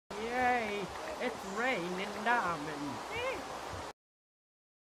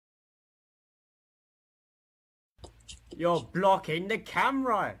You're blocking the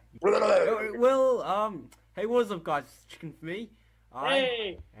camera. Well, hey, what's up, guys? It's Chicken for me.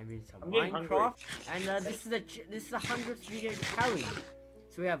 Hey, I'm in some I'm getting Minecraft, and this is the 100th video challenge.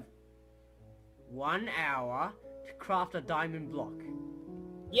 So we have 1 hour to craft a diamond block.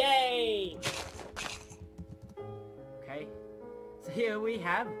 yay! Okay. So here we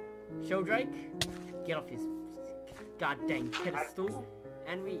have Sheldrake. Get off his goddamn pedestal,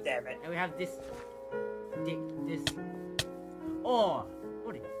 and we have this dick. This. Oh,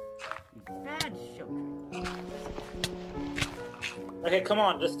 what? You bad Sheldrake. Okay, come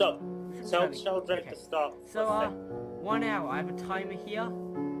on, just stop. Tell Sheldrake to stop. So 1 hour. I have a timer here,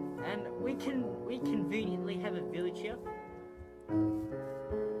 and we conveniently have a village here.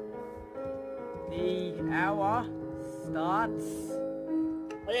 The hour starts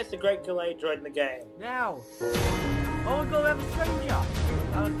I guess the Great Delay joined the game. now. Oh my god, we have a stranger.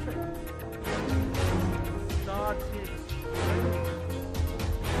 Started.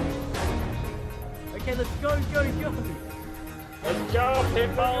 Okay, let's go. Let's go,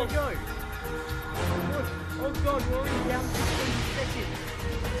 people! Go. Oh god, we're already down to 15 seconds.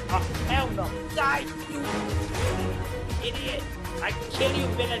 Oh, hell no! Die, you idiot! I can kill you,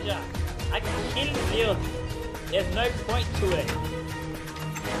 villager! I can kill you! There's no point to it.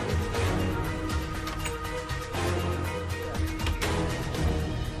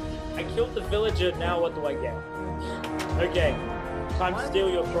 I killed the villager, now what do I get? Okay, time to steal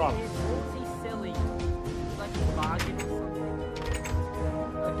your crops. What's he selling? It's like a bargain or something.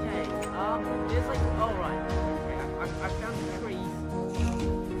 Okay, there's like, oh right. Okay, I found the trees.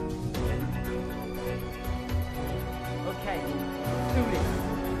 Okay, let's do this.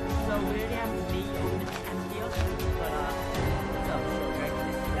 So we already have me on the chat here, but what's up, Sheldrake?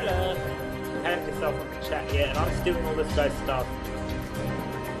 Hello. You have yourself on the chat here, and I'm stealing all this guy's stuff.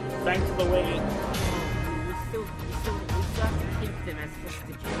 Thanks for the wait. We still have to keep them as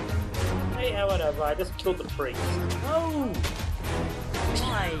hostages. Hey, whatever, I just killed the priest. No!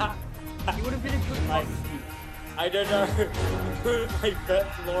 Why? You would have been a good hostage. I don't know. My first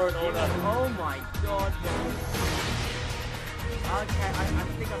law and order. Oh my god. Okay, I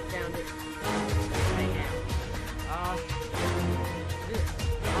think I found it. Okay, now.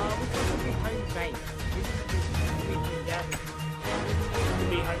 Which one should be home base? This is Yeah. To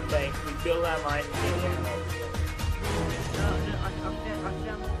be home base, we build our mine here. No, I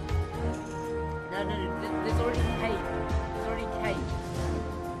found. No, there's already cave. There's already cave.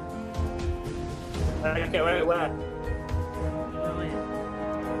 Okay, where? Oh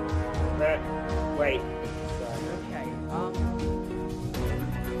yeah. Wait. Okay,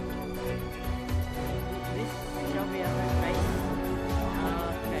 this shall be a home base.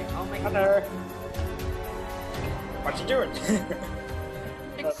 Okay, I'll make Hello. What you doing?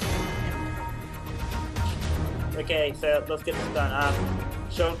 Okay, so let's get this done.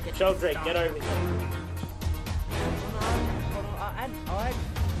 Sheldrake, get over here. Hold on, I'll add.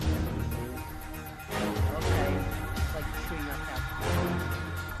 Okay, it's like chewing up out.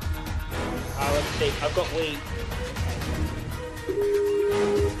 Let's see. I've got wheat.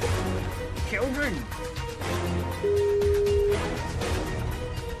 Children!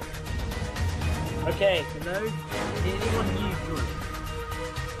 Okay. Hello? Did anyone new join?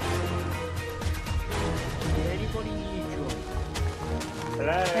 Did anybody new join?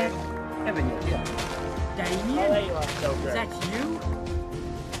 Hello. Kevin, yeah. Damien? Oh, there you are, Is Sheldrake. that you?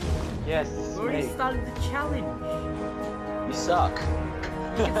 Yes, We already me. started the challenge. You suck.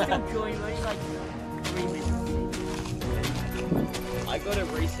 You can still join, we're only like 3 minutes in. I gotta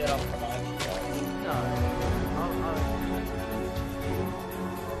reset up for my No.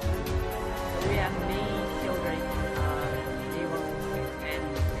 So we have me, Sheldrake, D1, and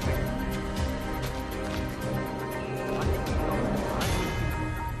Trick. I think we've got one.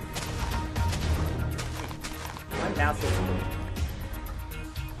 My mouse is cool.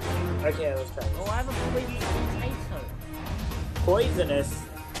 Okay, let's try Oh, I have a poisonous potato. this. Poisonous?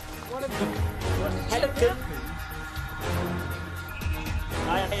 What a what Had a should good- happen?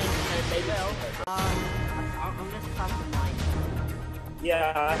 I maybe. Well, I'm gonna start the mine.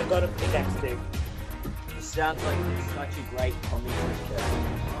 Yeah, I got a pickaxe too. You sound like you're such a great comic book character.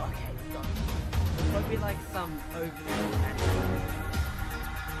 Okay, got it. There's probably like some overly dramatic.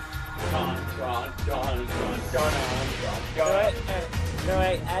 No,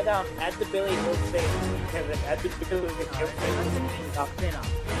 wait, add the Billy Hill thing, Kevin, add the Billy Hill No, thing. it's better.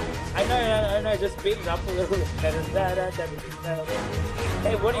 I know, just speed it up a little bit.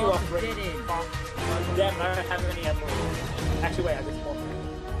 Hey, what are you Oh, offering? dead end. Damn, I don't have any emeralds. Actually, wait, I just want them.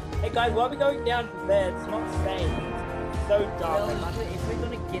 Hey guys, why are we going down there? It's not safe. It's so dark. Well, if we're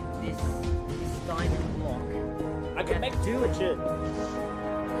gonna get this diamond block, I can make do it. it. Do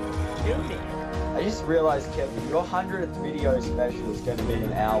it. I just realized, Kevin, your 100th video special is going to be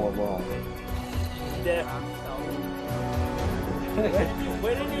an hour long. Yeah.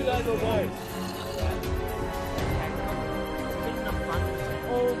 Where did you guys all go?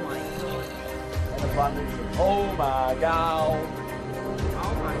 Oh my god. An abundance of, oh my god.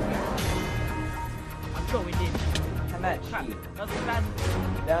 Oh my god. I'm going in. Come at Crap. you. That was a bad.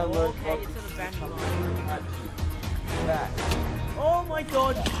 Download. Okay, it's an abandoned line. Back. Oh my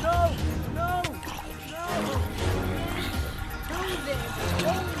god. No. No. No. Who is it?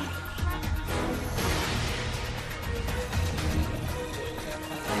 Holy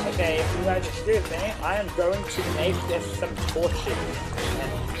Okay, if you guys excuse me, I am going to make this some torches.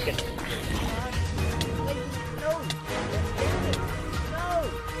 And get No.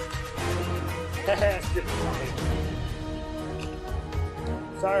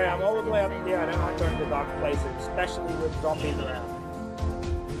 Sorry, I'm all the way up here. I don't like going to dark places, especially with zombies around.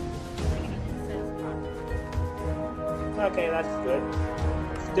 Okay, that's good.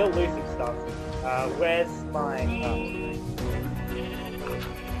 Still losing stuff. Where's my...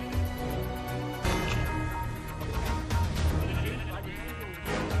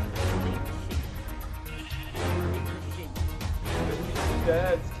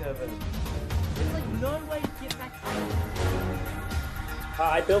 Birds, Kevin. There's like no way to get back up.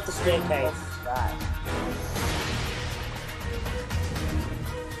 I built a staircase. Back.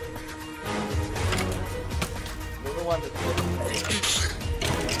 You're the one that's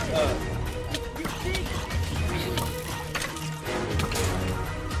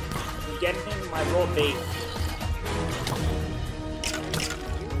I'm getting my raw beef.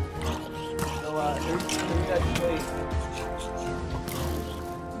 So, who's actually...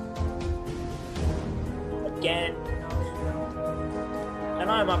 Again. And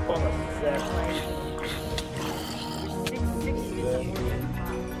I'm up on the set.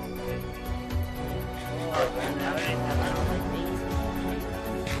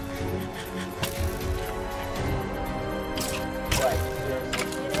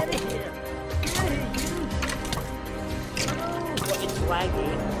 It's laggy.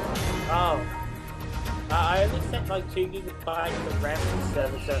 Oh. I only sent like 2 gigabytes of RAM to the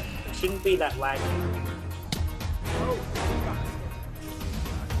server, so it shouldn't be that laggy.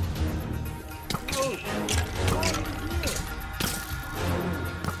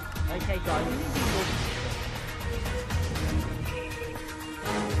 Okay, guys, we need to be more.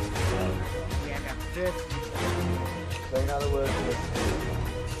 We have our first. So in other words,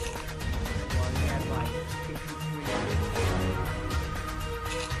 Well, we have like 53.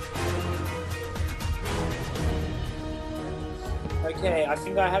 Okay, I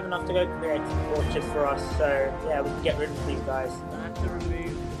think I have enough to go create some torches for us, so yeah, we can get rid of these guys. I have to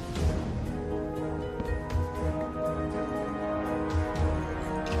remove.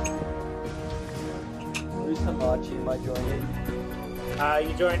 who's Hamachi? Am I joining?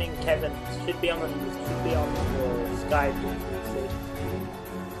 You're joining Kevin. Should be on the Skype.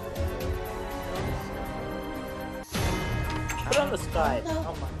 Put on the Skype.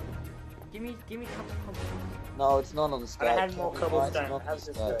 Oh my. Give me a couple of cobblestone. No, it's not on the Skype. I had more Kevin, why is it cobblestone. not on How's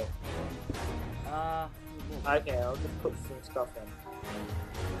the this Skype? go? Okay, I'll just put some stuff in.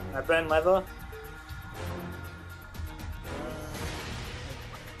 I burn leather.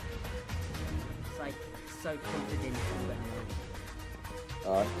 It's like so confidential, but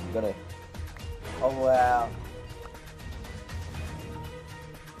no. Oh, you gotta... Oh, wow.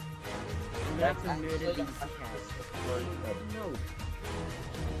 I'm gonna have to murder these cows. No.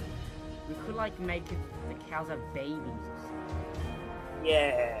 We could like make it, the cows have babies or something.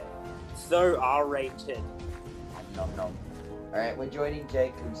 Yeah. So R-rated. Nom nom. Alright, we're joining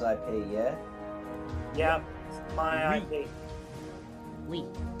Jacob's IP, yeah? Yeah. It's my We- IP. We.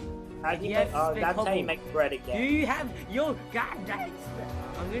 How do you Yes, make? Oh, big that's how you cobble. make bread again. You have your goddamn.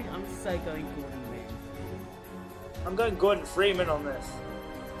 I'm so going Gordon, man. I'm going Gordon Freeman on this.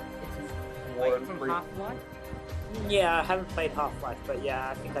 It's Gordon like from Freeman. Half-Life. Yeah, I haven't played Half-Life, but yeah,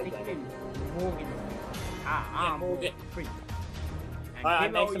 I think I I think get you it. did Morgan. Yeah, Morgan. Free. And I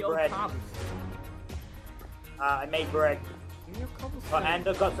give made all some your bread. cobbles. I made bread. Give me your Oh, cobblestone. and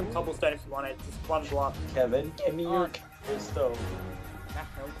I've got some cobblestone if you want it. Just one block. Kevin, give me your Oh. cobblestone. That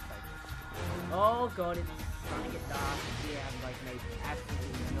helps. Like. Oh god, it's starting to get dark. Yeah, I've like made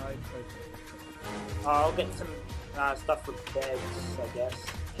absolutely no progress. I'll get some stuff for beds, I guess.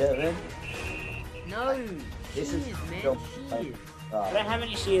 Kevin? No, This shears, is man, your- shears. I don't have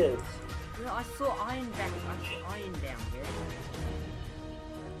any shears. No, I saw iron back. I saw iron down there.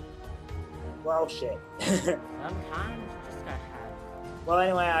 Well, shit. Sometimes just gotta have. Well,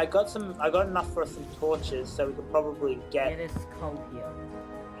 anyway, I got enough for some torches, so we could probably get. It is cold here.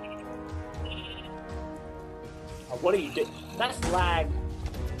 Oh, what are you doing? That's lag.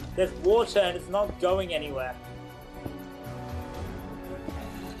 There's water and it's not going anywhere.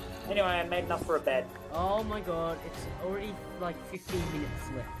 Anyway, I made enough for a bed. Oh my god, it's already like 15 minutes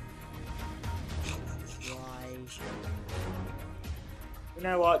left. Why? You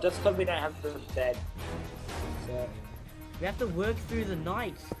know what? Just because we don't have the bed. So. We have to work through the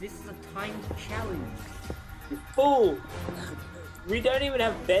night. This is a timed challenge. You fool! We don't even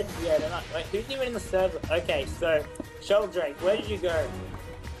have beds yet. Wait, who's even in the server? Okay, so Sheldrake, where did you go?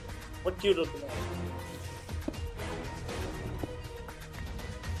 What you looking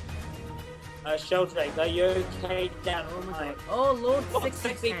at? Sheldrake, are you okay down tonight? Oh Lord, Lord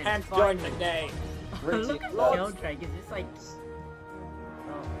Sexy Pants joined the game. Look at Sheldrake. Is this like?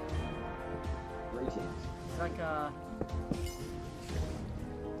 Oh. It's like a.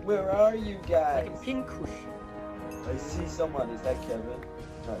 Where are you guys? Like a pincushion. I see someone. Is that Kevin?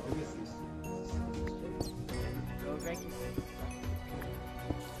 No, who is this? Sheldrake is.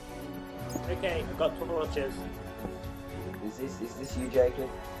 Okay, I got torches. Is this you, Jacob?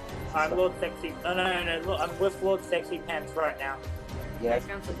 I'm Lord Sexy. No, look, I'm with Lord Sexy Pants right now. Yeah. I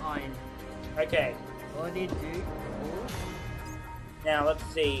found some iron. Okay. What I need to do? Now let's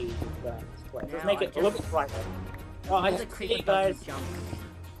see. Let's make it look like it. Oh, I see you guys. Jump.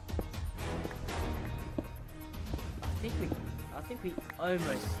 I think we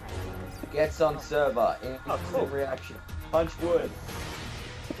almost. Gets on server. Cool. Reaction. Punch wood.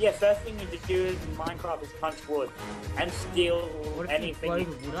 Yeah, first thing you need to do in Minecraft is punch wood and steal What if anything. you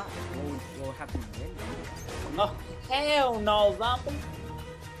blow the wood up? What will happen then? Oh, hell no, zombie!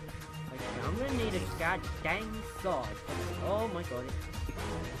 Okay, I'm gonna need a goddamn sword. Oh my god.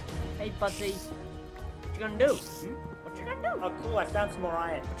 Hey, buddy. What you gonna do? What you gonna do? Oh, cool, I found some more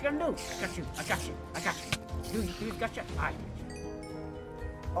iron. What you gonna do? I got you. Who's got you? I got you.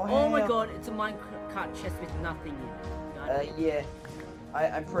 Oh my god, it's a minecart chest with nothing in it. Yeah.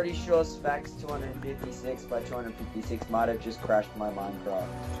 I'm pretty sure Spax 256 by 256 might have just crashed my Minecraft.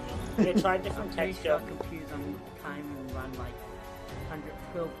 Yeah, try different texture. Computers can't even run like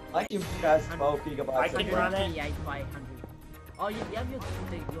 112. My computer has 12 gigabytes. I can run it. 128 by 100. Oh, you have your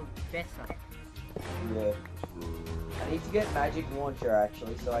better. Yeah. I need to get Magic Launcher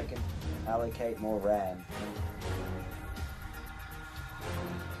actually, so I can allocate more RAM.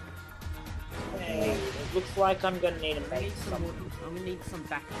 Hey, it looks like I'm gonna need to make some. I'm gonna need some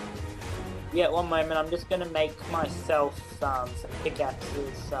backup. Yeah, one moment. I'm just gonna make myself some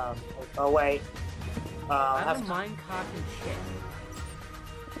pickaxes. Oh wait. I have a minecart and chest.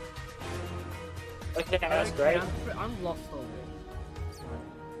 Okay, that's great. I'm lost already.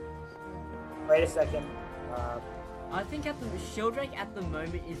 Wait a second. I think Sheldrake at the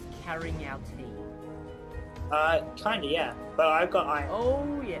moment is carrying our team. Kinda, yeah. But I've got iron.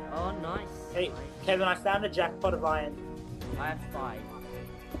 Oh yeah. Oh nice. Hey, nice. Kevin, I found a jackpot of iron. I have 5.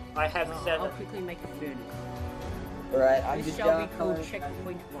 I have 7. I'll quickly make a furnace. Alright, I'm This just shall be going. called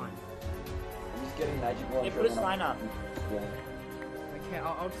checkpoint 1. I'm just getting Magic Launcher. Yeah, put a sign up. Yeah. Okay,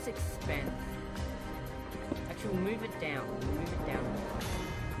 I'll just expand. Actually, we'll move it down.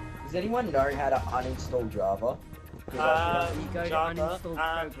 Does anyone know how to uninstall Java? You go Java, to uninstall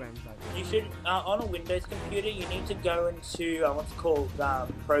programs. You should, on a Windows computer, you need to go into, what's it called,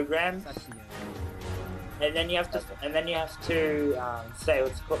 programs. And then you have to, say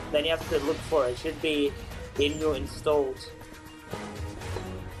what's called, then you have to look for it. It should be in your installed.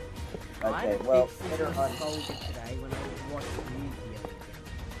 Okay, well, today when I watched the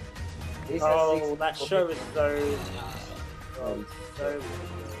video. Oh, that show is so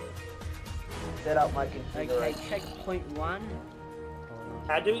set up my computer. Okay, checkpoint 1.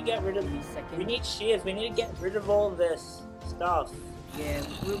 How do we get rid of? We need shears. We need to get rid of all this stuff. Yeah,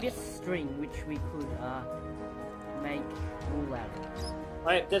 we'll get string, which we could make wool out of.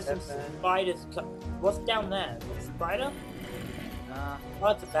 Wait, there's some spiders. What's down there? A spider? Oh,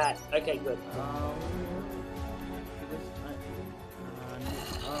 it's a bat. Okay, good.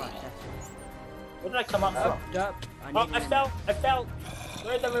 Alright, that's right. Where did I come up from? Oh, I fell!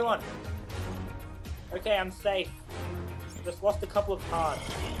 Where's everyone? Okay, I'm safe. Just lost a couple of cards.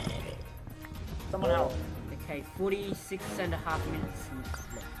 Someone help. Okay, 46.5 minutes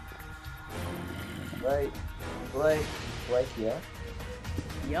left. Wait here.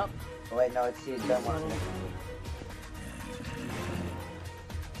 Yep. Oh wait, no, it's here, don't worry.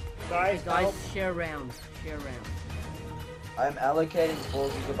 Guys, share rounds. I'm allocating 4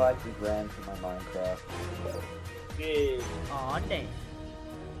 gigabytes of RAM for my Minecraft. Yeah. Aw, dang.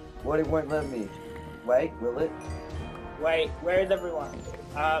 What, it won't let me. Wait, will it? Wait, where is everyone?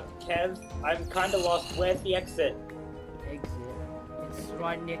 Kev, I'm kinda lost. Where's the exit? Exit. It's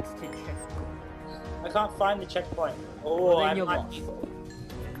right next to checkpoint. I can't find the checkpoint. Oh, Well, then I you're might lost. be...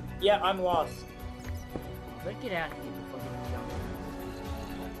 Yeah, I'm lost. Let's get out of here before they jump.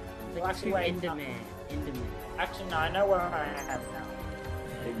 It's like Well, actually, two wait, Enderman. Actually, no, I know where I am now.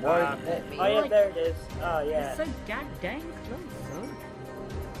 It won't let me. Oh yeah, Like- there it is. Oh yeah. It's so goddamn close, son.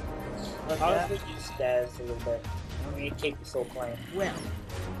 What's I was that? thinking stairs a little bit. I'm gonna keep this all clean. Well,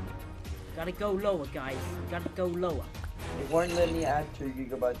 gotta go lower, guys. Gotta go lower. It won't let me add 2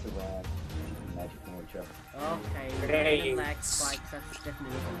 gigabytes of RAM. Magic launcher. Okay, Great. random lag spikes. That's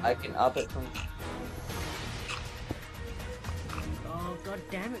definitely. I can up it from. Oh god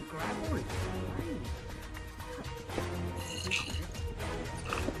damn it, gravel!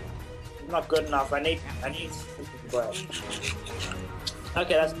 Not good enough. I need bread.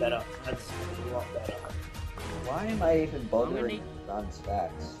 Okay, that's better. That's a lot better. Why am I even bothering need- to run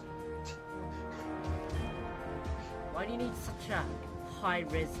stacks? Why do you need such a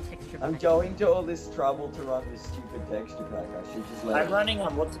high-res texture I'm pack? going to all this trouble to run this stupid texture pack. I should just let I'm it. running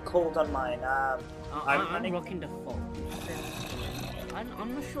on what's it called on mine. I'm I'm running. rocking default.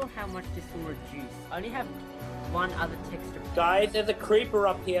 I'm not sure how much this will reduce. I only have one other texture pack. Guys, there's a creeper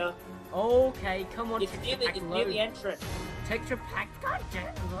up here. Okay, come on, It's texture near the, pack it's near load. the entrance. Texture pack, god damn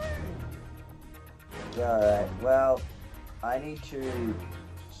it. Alright, well, I need to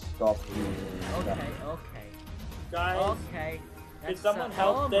stop using Okay, stuff. okay. Guys, Okay. did That's, someone oh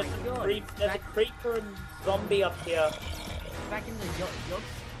help? There's, my a, god. there's a Back, creeper and zombie up here. back in the yacht.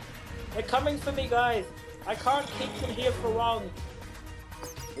 They're coming for me, guys. I can't keep them here for long.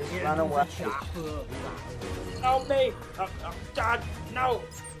 Just run away. Help me! God, no!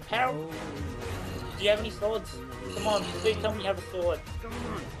 Help! Do you have any swords? Come on, please tell me you have a sword. Come on,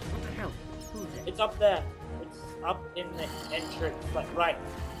 what the hell? Who's it? It's up there. It's up in the entrance, like right.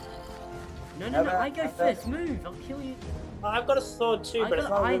 No, I go first. Move, I'll kill you. Oh, I've got a sword too, I but it's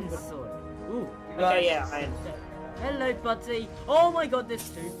got not an really iron good. sword. Ooh. Okay, yeah, iron. Hello, buddy. Oh my god, there's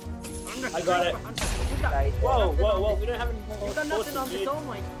two. I got it. Right. Whoa, we don't have any more You got nothing on swords, this. dude. Oh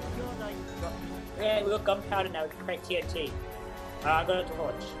my god, I got Yeah, we got gunpowder now, we can create TNT. I got a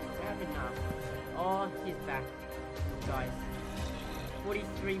torch. Fair enough. Oh, he's back. Guys.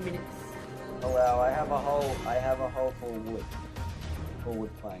 43 minutes. Oh wow, I have a hole full of wood. Full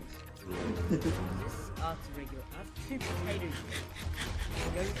wood planks. This art's regular. I have 2 potatoes.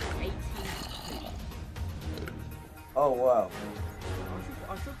 Go for 18. Oh wow.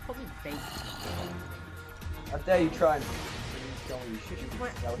 I should probably bake. How dare you try and tell me you should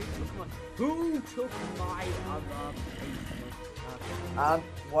Who took my other potato?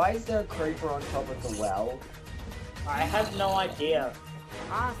 Why is there a creeper on top of the well? I have no idea.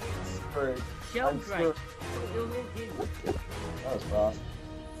 Ah, Screwed. Sheldrake. screwed. It was all him. That was fast.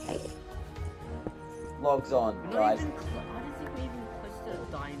 Logs on, We're not guys. even I don't think we're even close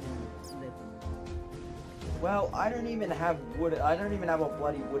to diamond level. Well, I don't even have wood. I don't even have a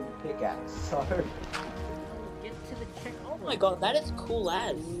bloody wooden pickaxe. So Get to the check. Oh my god, that is cool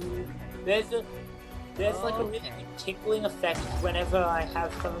as. There's like a really Okay. good tickling effect whenever I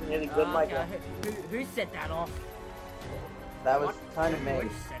have something really good like that. Who set that off? that was What? kind of me. Who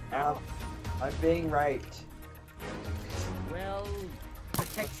set that off? I'm being raped. Well,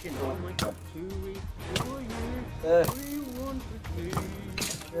 protection. Oh my god. Who are you? Uh, Who you want with me?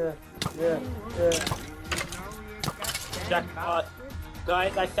 yeah. Jackpot.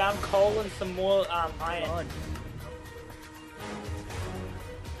 Guys, I found coal and some more iron. God.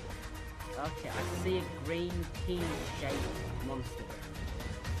 Okay, I see a green pea shaped monster.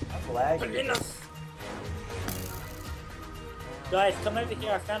 I'm lagging. Goodness. Guys, come over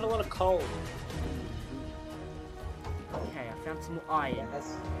here. I found a lot of coal. Okay, I found some more iron.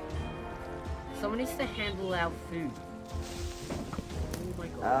 Yes. Someone needs to handle our food. Oh my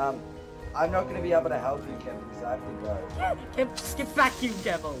god. I'm not gonna be able to help you, Kevin, because I have to go. Get back, you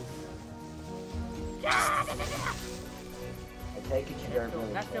devil! I take it you don't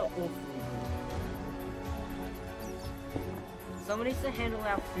really That felt care. awful. Someone needs to handle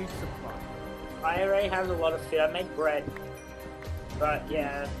our food supply. I already have a lot of food. I make bread. But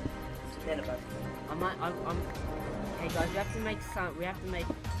yeah, it's minimum. I'm. Hey guys, we have to make some. We have to make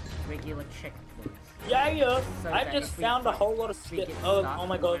regular checkpoints. Yeah. So I've that just if we found a fight, whole lot of we shit. get Oh stuck,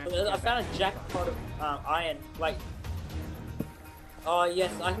 my we god! won't have to I go found back. a jackpot of iron. Like, oh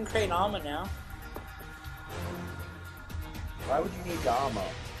yes, I can create armor now. Why would you need armor?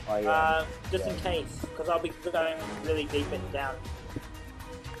 Oh, yeah. Just in case, because I'll be going really deep it down.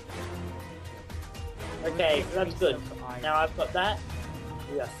 Okay, so that's good. Now I've got that.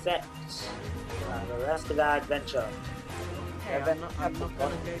 We are set. The rest of our adventure. Okay, Kevin, I'm not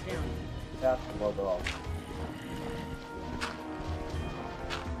gonna go down. Without the log off.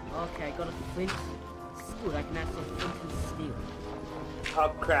 Okay, I got a flint. It's good, I can actually flint and steel. Oh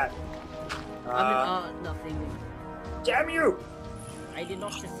crap. Nothing. Damn you! I did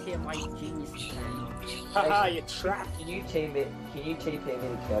not just hear my genius plan. Haha, you're trapped. Can you TP me to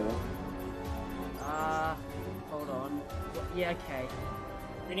Kevin? Hold on. Yeah, okay.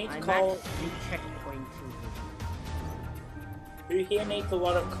 We need to I'm call. at the checkpoint. Who here needs a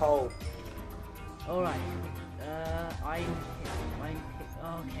lot of coal? Alright. Okay, I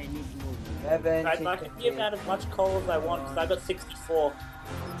need more. Kevin, I can give out as much coal as I want because I got 64.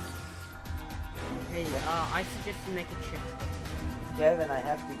 Hey, I suggest you make a check. Kevin, I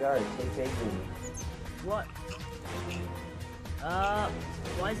have to go. TP me. What?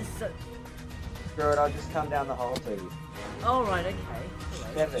 Why is this so... Screw it, I'll just come down the hole to you. Alright, okay.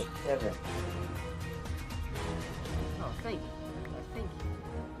 Alright. Kevin. Oh, thank you.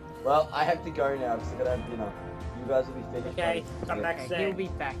 Well, I have to go now because I gotta have dinner. You guys will be finished. Okay, come back Okay, he'll be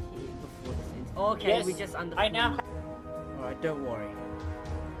back here before this ends. Okay, Yes, we just under... I now. Alright, don't worry.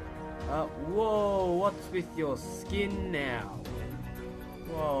 Whoa, what's with your skin now?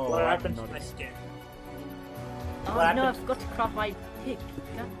 Whoa. What I happened did to not my skin? Oh What no, I happened? forgot to craft my pick.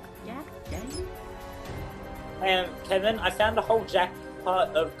 God dang. Kevin, I found a whole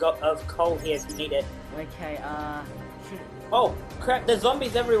jackpot of coal here if you need it. Okay, should... Oh, crap, there's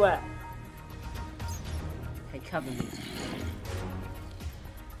zombies everywhere. Hey, cover me.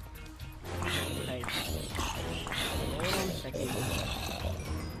 Okay. Hold on a second.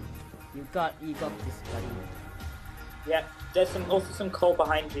 You got this, buddy. Yeah, there's also some coal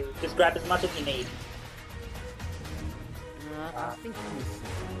behind you. Just grab as much as you need. I think this.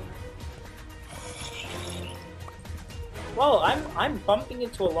 Whoa, I'm bumping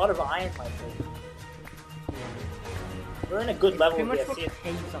into a lot of iron lately. We're in a good level Pretty much here. what See?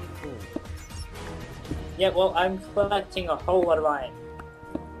 caves are for. Yeah, well, I'm collecting a whole lot of iron.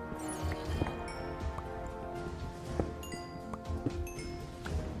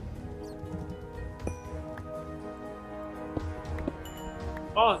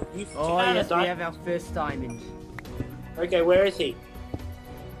 Oh, you Oh found yes, a we diamond. have our first diamond. Okay, where is he?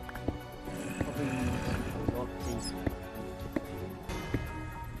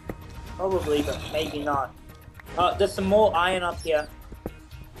 Probably, but maybe not. There's some more iron up here.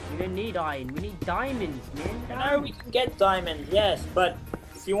 We don't need iron, we need diamonds, man. No, we can get diamonds, yes, but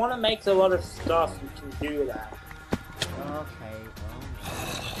if you want to make a lot of stuff, you can do that. Okay,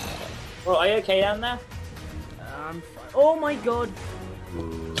 Well, are you okay down there? I'm fine. Oh my god!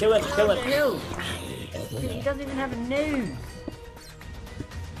 Kill him, kill What the him. hell? He doesn't even have a nose!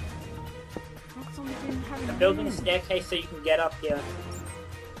 That's all he didn't have a I'm building a nose. staircase so you can get up here.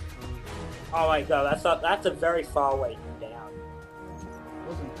 Oh my god, that's a very far way down.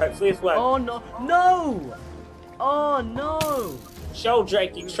 Wasn't- Hopefully it's worked. Oh no! No! Oh no!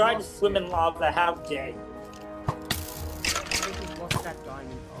 Sheldrake, you tried to swim in lava, how dare you? I think we've lost that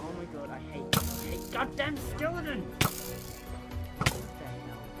diamond. Oh my god, I hate goddamn skeleton! What the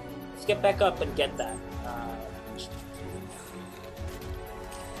hell? Let's get back up and get that.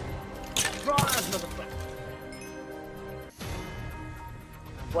 Surprise, motherfucker!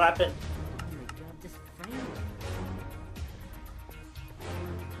 What happened? Oh my god, this frame.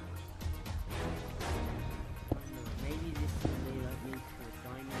 Maybe this will lead me to a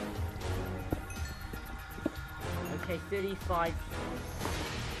diamond. Okay, 35.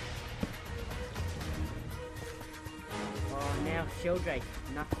 Oh, now Sheldrake,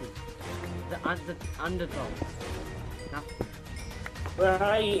 nothing. The underdog, nothing. Where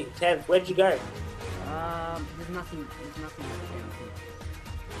are you, Kev? Where'd you go? There's nothing down here.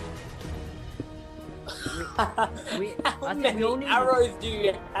 I How think many we only arrows do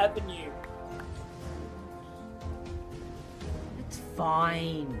you have in you? It's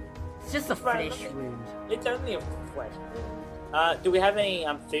fine. It's just a Right, flesh wound. It's only a flesh. Do we have any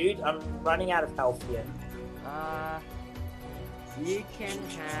food? I'm running out of health here. You can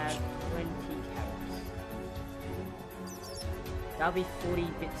have 20 carrots. That'll be 40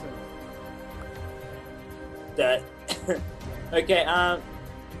 bits of... Dirt. Okay,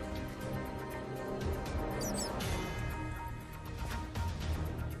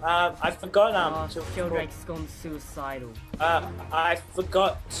 I forgot, Sheldrake's gone suicidal. I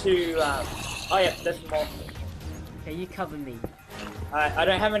forgot to, oh yeah, there's more. Okay, you cover me. I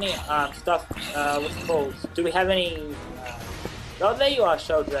don't have any, stuff, what's it called? Do we have any, oh, there you are,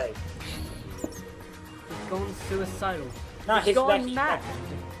 Sheldrake. He's gone suicidal. No, He's he's gone back.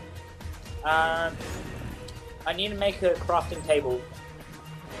 mad. I need to make a crafting table.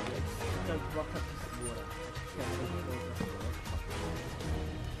 Don't block up this water.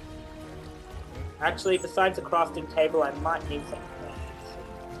 Actually, besides the crafting table, I might need something else.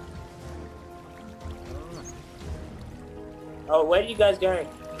 Oh, where did you guys go?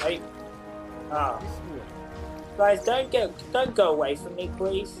 Are you... Oh. Guys, don't go away from me,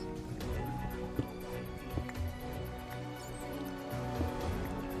 please.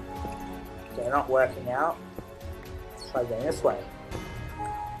 Okay, not working out. Let's try going this way.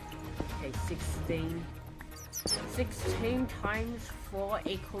 Okay, 16. 16 times 4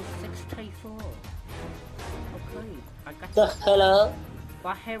 equals 64. Okay, I got The hello?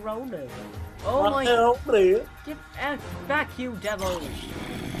 my hero there. Oh my Hello, please. Get back, you devil!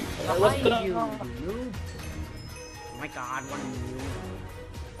 What's Behind going you, on? you! Oh my god, what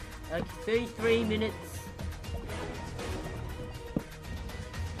are you? 33 minutes.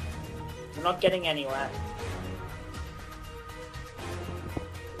 We're not getting anywhere.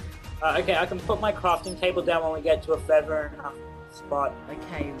 Okay, I can put my crafting table down when we get to a feather enough spot.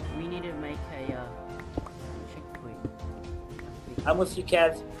 Okay, we need to make a checkpoint. I'm with you,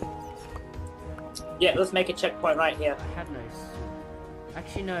 Kev. Yeah, let's make a checkpoint right here. I have no soup.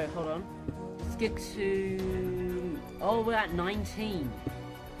 Actually, no, hold on. Let's get to... Oh, we're at 19.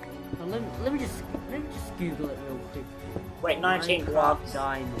 Oh, let me just Google it real quick. Wait, 19 Minecraft blocks.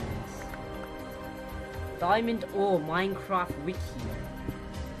 diamonds. Diamond ore Minecraft wiki.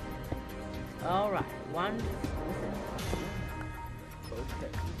 Alright, one. Okay.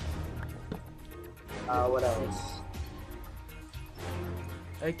 What else?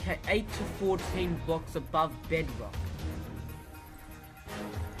 Okay, 8 to 14 blocks above bedrock.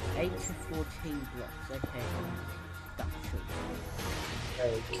 8 to 14 blocks. Okay. That should.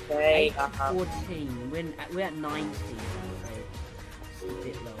 Okay. 8 to 14. We're at 19. So it's a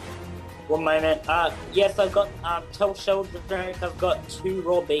bit lower. 1 moment. Yes, I've got tell shoulder drink. I've got 2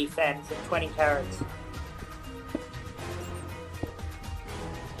 raw beef and some 20 carrots.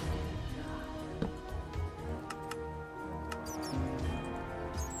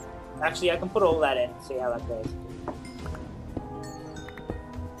 Actually, I can put all that in. See how that goes.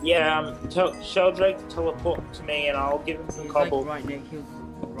 Yeah. Tell Sheldrake to teleport to me, and I'll give him some He's cobble. like he was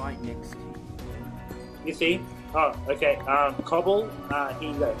right next to you. You see? Oh, okay. Cobble.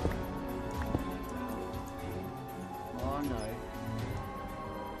 Here you go. Oh no.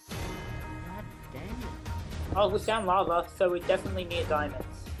 God damn it. Oh, we found lava, so we're definitely near diamonds.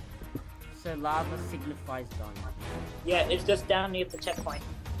 So lava signifies diamond. Yeah, it's just down near the checkpoint.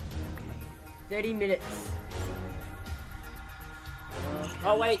 30 minutes.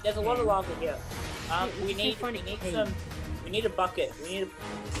 Oh wait, there's a lot of lava here. We need cave. some. We need a bucket. We need a.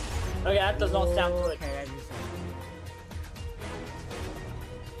 Okay, that does not sound good. Okay, that doesn't sound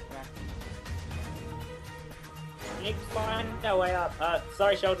good. We need to find our way up.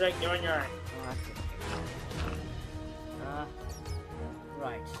 Sorry, Sheldrake, you're on your own. Oh, that's okay.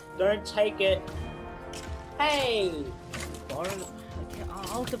 Right. Don't take it. Hey! Borrow. Okay,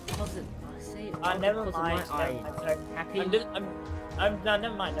 I'll deposit. I see. Never deposit mind. my Never mind. iron. Happy. No,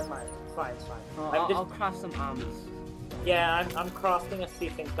 never mind. It's fine. Oh, I'll craft some armors. Yeah, I'm crafting a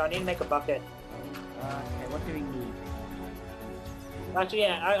few things. So I need to make a bucket. Okay, what do we need? Actually,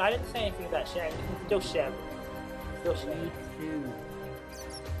 yeah, I didn't say anything about sharing. You can still share. Still We share. need food.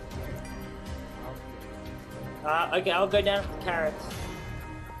 Okay, I'll go down for the carrots.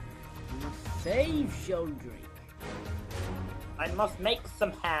 We must save Sheldrake. I must make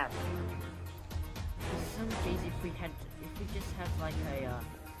some ham. It's so much easier if we just have like a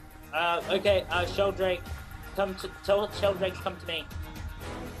Okay, Sheldrake, tell Sheldrake to come to me.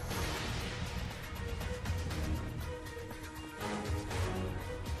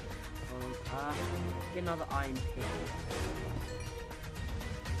 get another iron pick.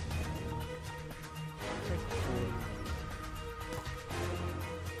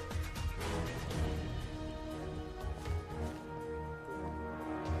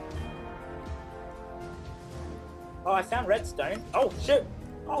 Oh, I found redstone. Oh, shoot.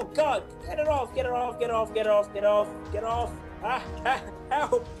 Oh, God. Get it off.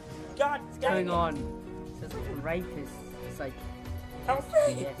 Help. God, What's going on? It's like a rapist. It's like... Help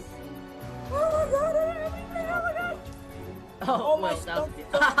me. Yes. Oh, my God. Oh, my well, that was a bit...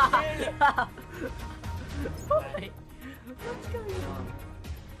 stuff. Wait, what's going on?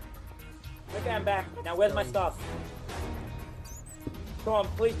 Okay, I'm back. Now, where's my stuff? Come on,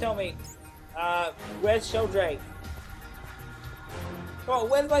 please tell me. Where's Sheldrake? Oh,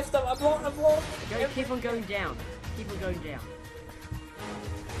 where's my stuff? I'm lost. Keep on going down. Keep on going down.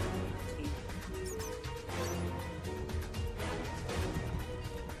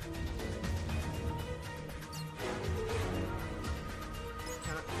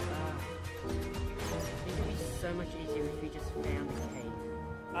 I think it'd be so much easier if we just found a cave.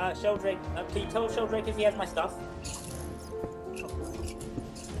 Sheldrake, can you tell Sheldrake if he has my stuff?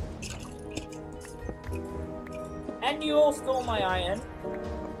 And you all stole my iron.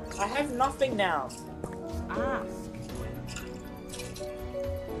 I have nothing now. Ask.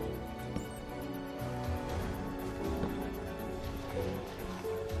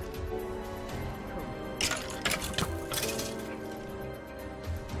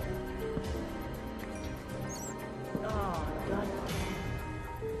 Oh, God.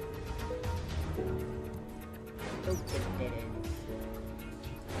 Don't get dead ends.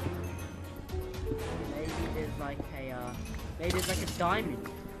 Maybe there's like a, maybe there's like a diamond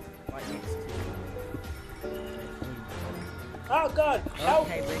right next to it. Oh God! Help!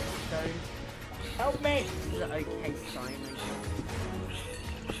 Okay, redstone. Help me! This is an okay sign, I guess.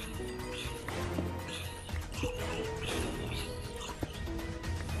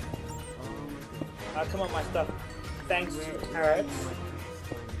 Come on, my stuff. Thanks Where- to where are you, carrots. my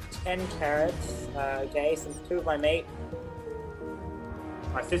 10 carrots. Okay, some 2 of my meat.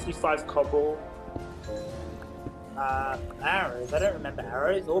 My 55 cobble. Arrows. I don't remember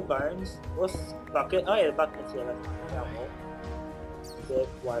arrows or bones. What's bucket? Oh yeah, the bucket's here. That's my brown wall. Stick,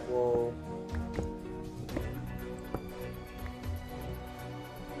 white wall.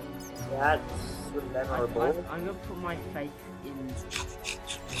 That's memorable. I'm gonna put my faith in.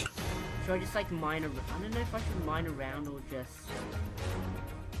 Should I just like mine around? I don't know if I should mine around or just.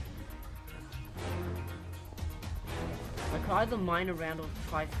 I could either mine around or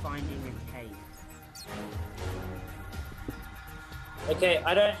try finding a cave. Okay,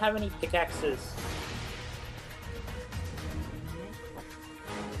 I don't have any pickaxes.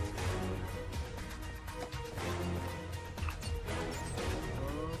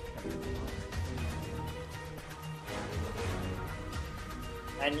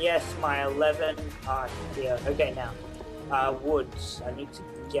 And yes, my 11 are here. Okay, now. Woods. I need to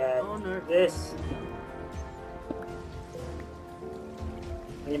get Oh no. this.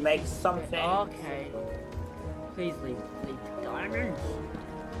 I need to make something. Okay. Please leave diamonds.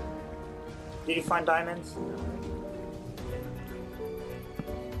 Did you find diamonds?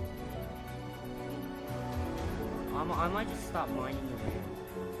 I might just start mining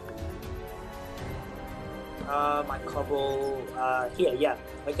around. My cobble. Here, yeah.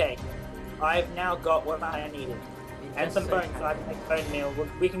 Okay. I've now got what I needed. And Just some so bones, so I happens. can make bone meal.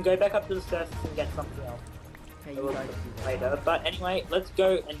 We can go back up to the surface and get something else Okay, a you little guys bit do that. later. But anyway, let's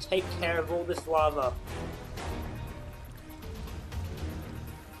go and take care of all this lava.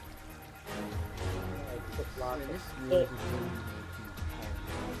 Okay, put So lava. this Good. world is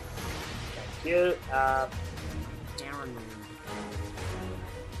Thank you. Aaron.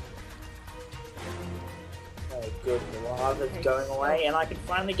 Okay, good. The lava's Okay, going so- away, and I can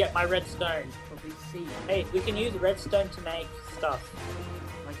finally get my redstone. Probably see. Hey, we can use redstone to make stuff.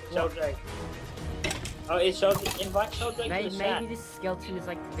 Like what? Sheldrake. Oh, is Sheldrake? Invite Sheldrake to the chat. Maybe this skeleton is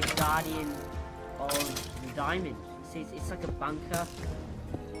like the guardian of the diamond. See, it's like a bunker. I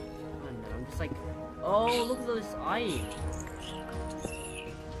don't know. I'm just like, oh, look at all this iron.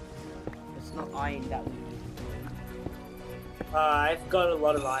 It's not iron that we need. I've got a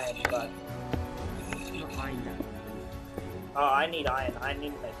lot of iron, but It's not iron that we need. oh, I need iron. I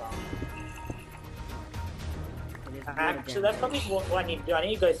need to make armor. But there's water Actually, down that's there. probably what I need to do. I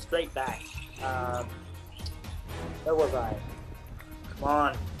need to go straight back. Where was I? Come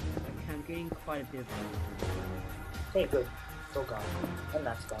on. Okay, I'm getting quite a bit of iron. Okay, good. It's all gone. And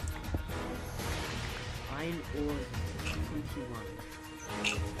that's gone. Iron ore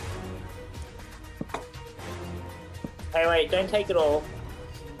 21. Hey, wait, don't take it all.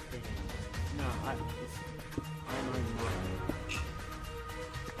 No, I'm on mine.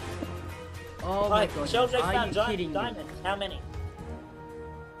 Oh my god, Sheldrake are found you kidding me? diamonds. How many?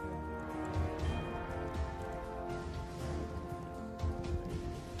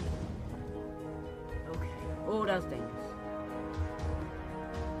 Okay. Oh, that was dangerous.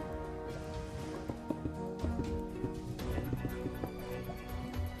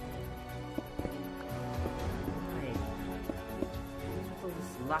 Wait. What's all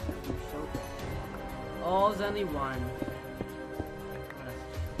this luck from Sheldrake? Oh, there's only one. Oh,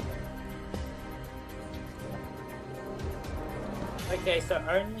 that's- Okay, so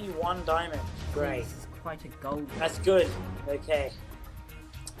only 1 diamond. Great. This is quite a gold. That's good. Okay.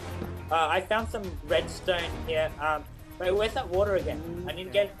 I found some redstone here. Wait, where's that water again? I need to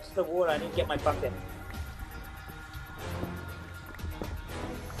get to the water. I need to get my bucket.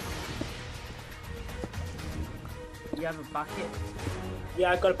 You have a bucket?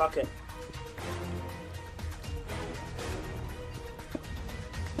 Yeah, I've got a bucket.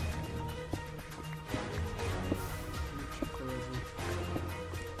 Let me check the level.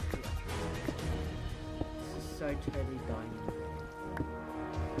 totally dying.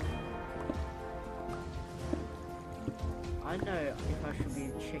 I know if I should be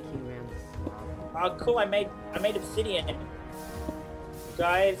checking around this lava. Oh, cool! I made obsidian.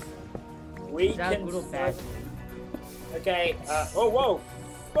 Guys, we Is that can. good or bad? Okay. Oh, whoa!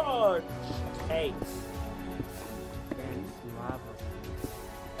 Fudge cakes. Damn, this lava.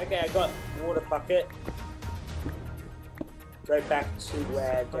 Okay, I got water bucket. Go back to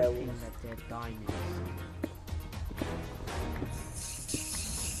where there Hoping was. that they're diamonds.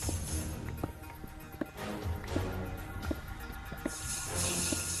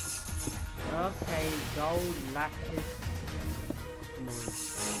 Okay, gold lattice. Come on.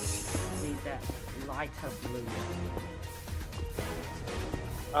 Need that lighter blue.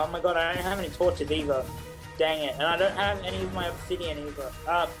 Oh my god, I don't have any torches either. Dang it. And I don't have any of my obsidian either.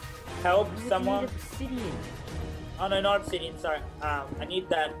 Help Why would someone. you need obsidian? Oh no, not obsidian, sorry. I need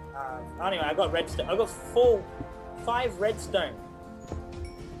that. Anyway, I got redstone. I got 5 redstone.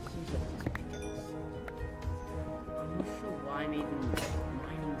 I'm not sure why I'm even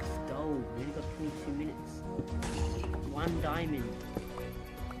mining this gold. We only got 22 minutes. 1 diamond.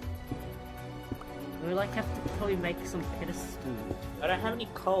 We'll like have to probably make some pedestals. I don't have any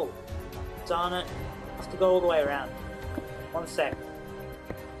coal. Darn it. I have to go all the way around. 1 sec.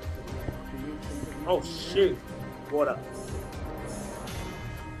 Oh shoot. Water.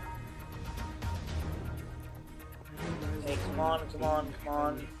 Okay, come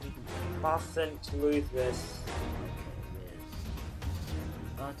on. Mustn't lose this.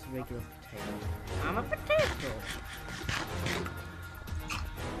 Oh, it's a regular potato. I'm a potato!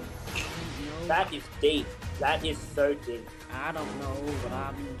 No, That is deep. That is so deep. I don't know, but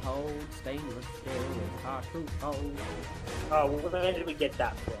I've been told stainless steel is hard to hold. Oh, well, where did we get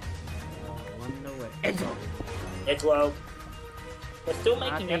that from? I wonder where it's on. It's well. We're still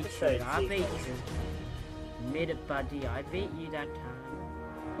making I episodes. beat you. Admit it, buddy. I beat you that time.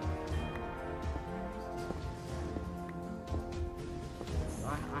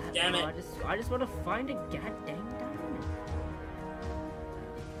 Damn it. I just want to find a goddamn diamond.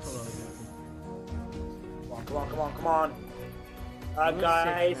 Come on.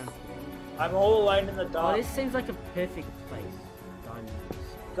 Guys, I'm all alone in the Oh, dark. this seems like a perfect place. Diamonds.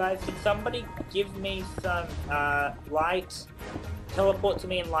 Guys, can somebody give me some light? Teleport to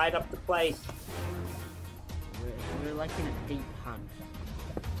me and light up the place. We're like in a deep hunt.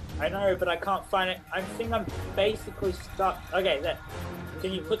 I know, but I can't find it. I think I'm basically stuck. Okay, there.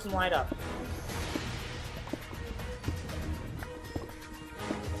 Can you put some light up?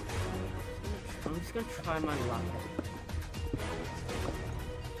 I'm just gonna try my luck.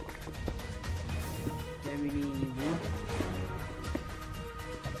 Don't really need wood.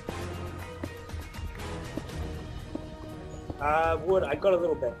 Wood. I got a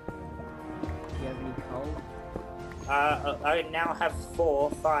little bit. Do you have any coal? I now have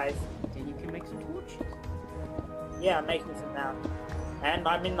 4, 5. Then you can make some torches. Yeah, I'm making some now. And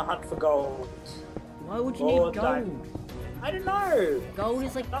I'm in the hunt for gold. Why would you Or need gold? diamond. I don't know. Gold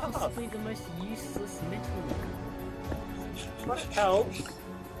is like Stuff. possibly the most useless metal. But it helps.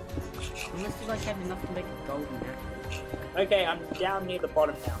 Unless you like have enough to make a golden apple. Okay, I'm down near the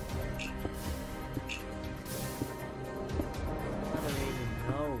bottom now. I don't even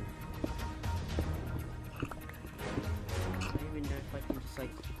know. I don't even know if I can just like...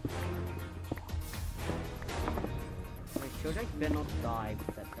 Wait, should I better not die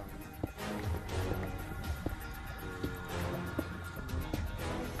with that diamond?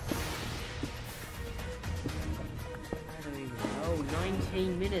 I don't even know.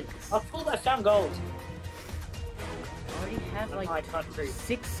 19 minutes. Oh, cool, I found gold. I already have In like my country.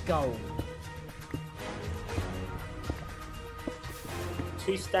 6 gold.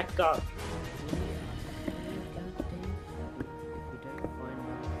 2 stacked up.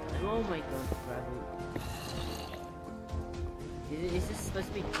 Oh my god, gravel. Is this supposed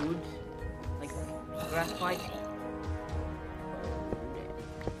to be good? Like, graphite?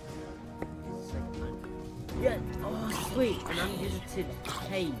 Yeah! Oh, sweet! An unvisited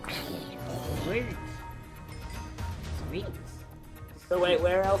cave. Sweet! Sweet! So wait,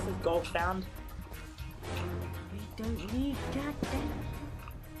 where else is gold found? We don't need goddamn.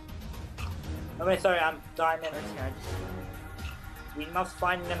 I mean, sorry, I'm diamond. Okay, I just... We must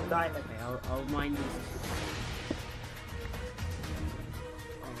find them diamonds. Okay, I'll mine these two.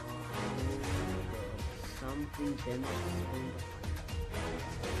 Oh, something then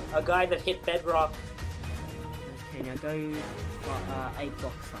A guy that hit bedrock. Okay, now go 8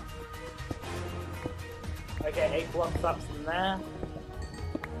 blocks up. Okay, 8 blocks up from there.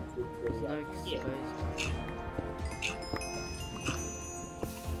 There's no Yeah. exposed.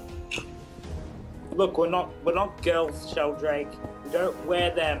 Look, we're not girls, Sheldrake. We don't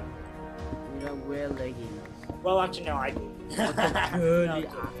wear them. We don't wear leggings. Well, actually, no, I do. Girly.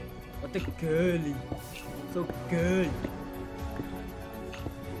 What the girly? So girly.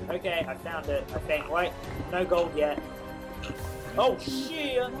 Okay, I found it. I think. Wait, no gold yet. Oh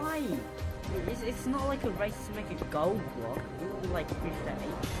shit! Why? It's not like a race to make a gold block. You like fish that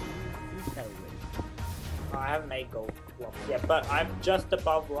fish that already. I haven't made gold blocks yet, but I'm just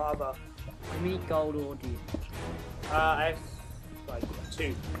above lava. How many gold ore do you? I have like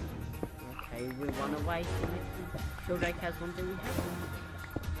 2. Okay, we're one away from it. Sheldrake has one, do we have one?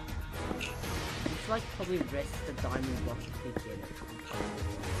 We should like probably rest the diamond block if we get it.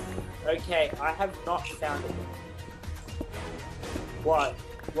 Okay, I have not found it. What?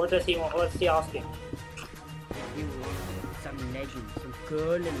 What does he want? What's he asking? If you want some leggings, some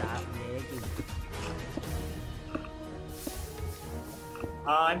girly leggings.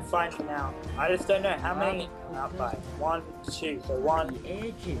 I'm fine for now. I just don't know how many. Out by 1, 2. So 1,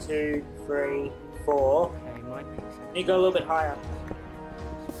 2, 3, 4. Okay, my picks. You go a little bit higher.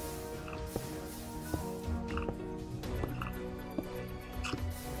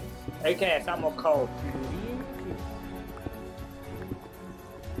 Okay, I found more coal.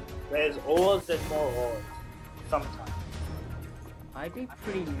 There's ores and more ores. Sometimes. I'd be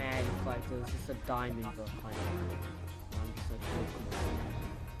pretty mad if like there was just a diamond behind it. I'm just like,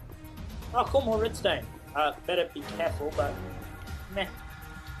 oh, cool, more redstone. Better be careful, but meh.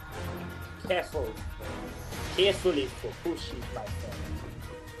 Careful. Careful is for pushes, my friend.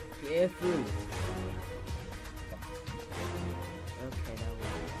 careful. Okay, that was.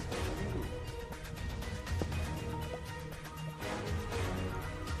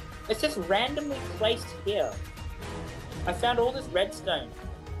 It's just randomly placed here. I found all this redstone.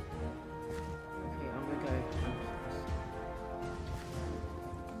 Okay, I'm gonna go.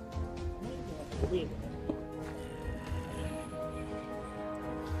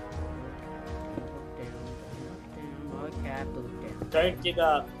 Okay, I have to look down. Don't dig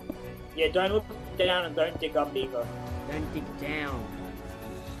up. Yeah, don't look down and don't dig up either. Don't dig down.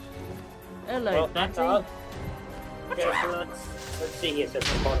 Hello, Well, Patty. that's up. Okay, so let's see here. So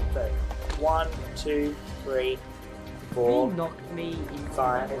it's the bottom third. 1, 2, 3, 4. He knocked me into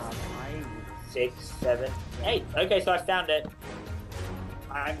 5, the high. 6, 7, 8. Okay, so I found it.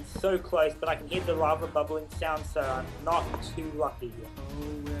 I'm so close, but I can hear the lava bubbling sound, so I'm not too lucky yet. Oh,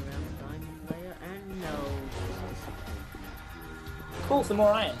 we're around the diamond layer, and no, it's disappointing. Cool, some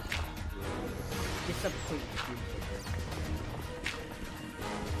more iron. Disappointing.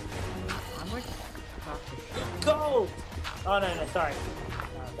 I might start the shot. Gold! Oh, no, sorry.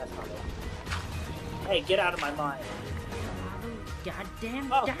 No, that's not it. Hey, get out of my mind.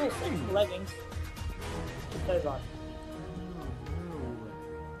 Goddamn Oh, cool, diamond! leggings. Put those on.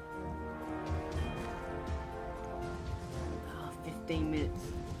 Oh, 15 minutes.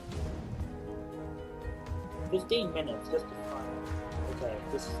 15 minutes, just to find. Okay,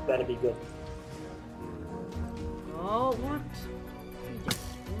 this better be good. Oh, what? You just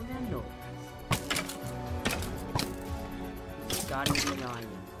spawned out. Starting with iron.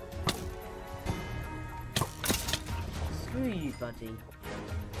 Screw you, buddy.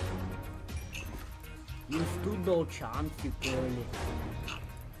 You stood no chance, you girly.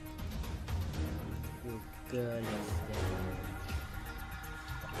 You girly step.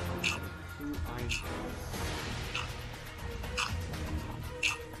 Two iron.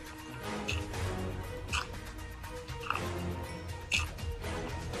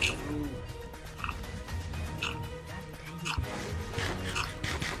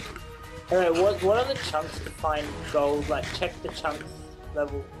 Alright, what are the chunks to find gold? Like, check the chunks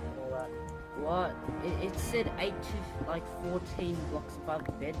level and all that. What? It said 8 to like 14 blocks above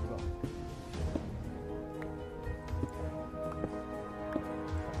bedrock.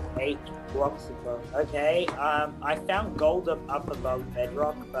 8 blocks above. Okay, I found gold up above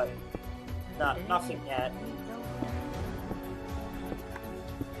bedrock, but nothing yet.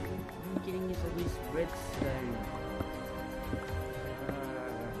 I'm getting is all this redstone.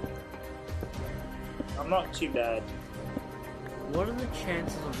 I'm not too bad. What are the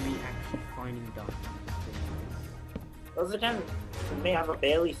chances of me actually finding diamonds? Those are kind for me, I've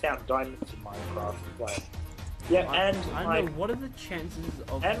barely found diamonds in Minecraft. Like, yeah, I know. What are the chances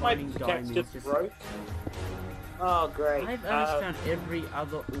of and my finding pickaxe diamonds? just broke. Oh, great. I've almost found every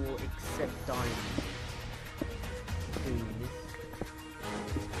other ore except diamonds. Doing this.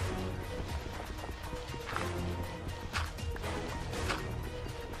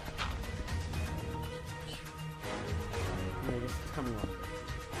 No, just tunnel under.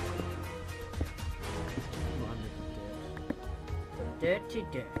 Tunnel under the dirt. The dirty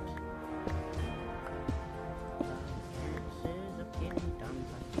dirt.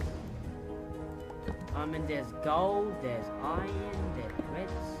 there's gold, there's iron, there's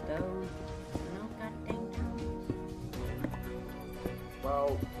redstone. No goddamn diamonds.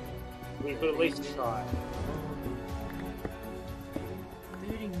 Well, we could at least try.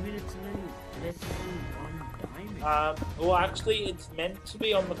 30 minutes and then let's do 1 diamond. Well, actually, it's meant to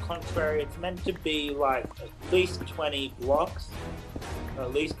be on the contrary. It's meant to be like at least 20 blocks, or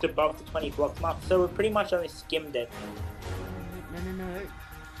at least above the 20 block mark. So we pretty much only skimmed it. No.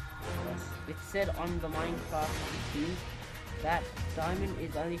 It said on the Minecraft reviews that diamond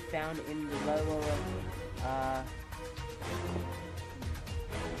is only found in the lower,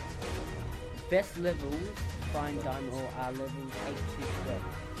 best levels to find diamond or are levels 8 to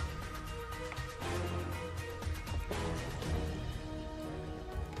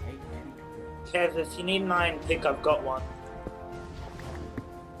 12. Kev, if you need an iron pick, I've got one.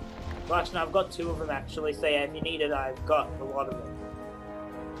 Well, actually, no, I've got 2 of them actually, so yeah, if you need it, I've got a lot of them.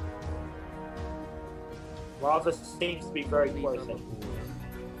 Lava seems to be very close.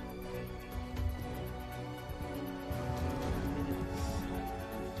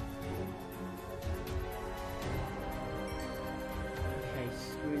 Okay,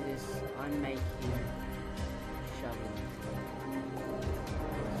 screw this. I'm making shovels.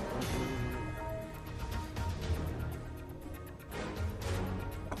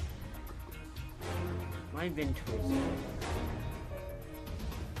 My inventory is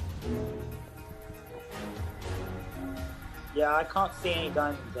Yeah, I can't see any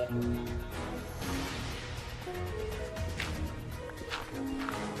diamonds there.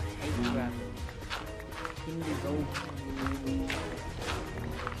 hate gravel. Hinders all.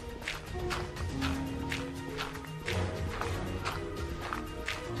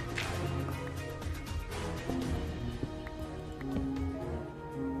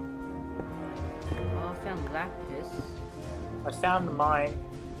 Oh, I found lapis. I found mine.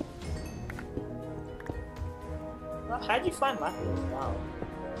 How'd you find lapis? Wow.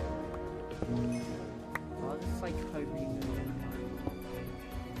 I was just like hoping.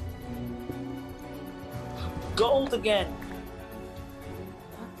 Gold again!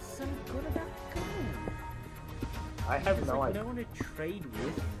 What's so good about gold? I have It's no like idea. no one to trade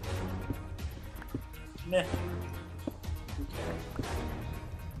with. Meh.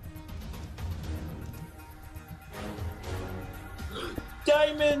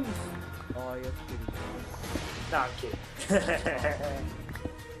 Diamonds! Oh, you're kidding. No, I'm kidding.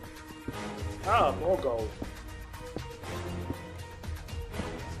 Oh, more gold.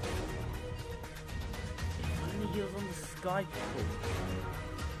 Only he was on the sky pool.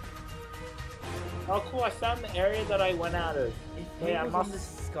 Oh, cool, I found the area that I went out of. If he Yeah, I was on the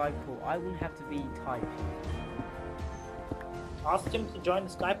must sky pool, I wouldn't have to be typing. ask him to join the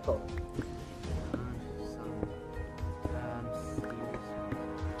Skype call.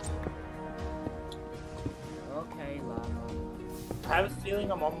 Okay, lava. I have a feeling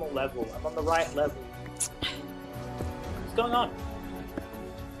I'm on the level. I'm on the right level. What's going on?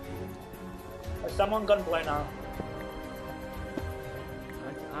 Has someone gone blown up?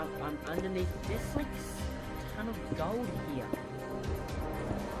 I'm underneath. There's like a ton of gold here.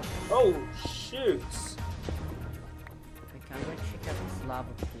 Oh, shoot. Okay, I'm gonna check out this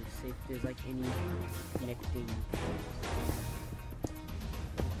lava pool, see if there's like any connecting points.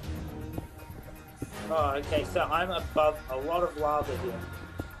 Oh, okay, so I'm above a lot of lava here.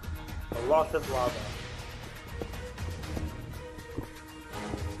 A lot of lava.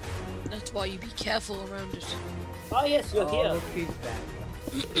 That's why you be careful around it. Oh yes, you're here. Look who's back.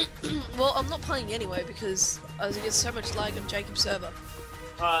 Well, I'm not playing anyway because I get so much lag on Jacob's server.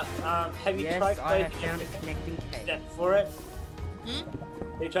 Have you Yes, tried I have closing found a everything connecting cave. except for it? Hmm?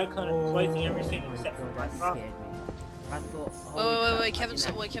 Have you tried closing everything Oh my except for God, that Minecraft? scared me. I thought. Wait, holy crap, Kevin, I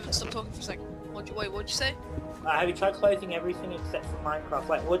stop, didn't Kevin, stop talking for a second. What'd you say? Have you tried closing everything except for Minecraft?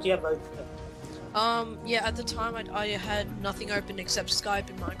 Like, what do you have open? Yeah, at the time I had nothing open except Skype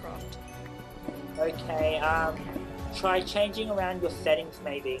and Minecraft. Okay, Okay. try changing around your settings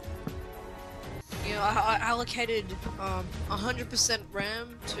maybe. You know, I allocated 100%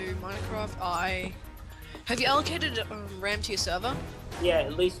 RAM to Minecraft. Have you allocated RAM to your server? Yeah,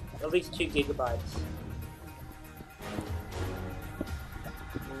 at least 2 gigabytes.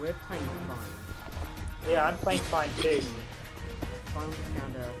 Well, we're playing fine. Yeah, I'm playing fine too. Finally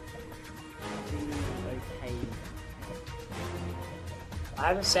found a seemingly okay. I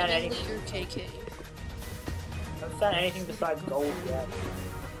haven't found anything. Seemingly okay. I haven't found anything besides gold yet.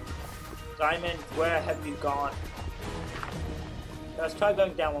 Diamond, where have you gone? Let's try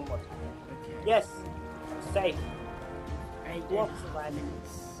going down one more time. Okay. Yes, I'm safe. 8 Blocks of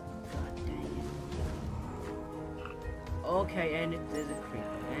minutes. God dang it. Okay, and there's a creeper,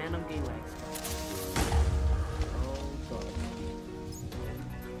 and I'm getting lags.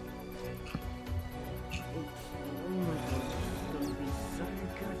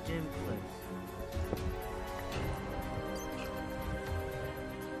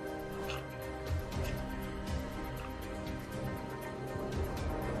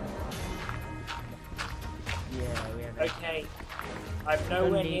 Okay. I'm Don't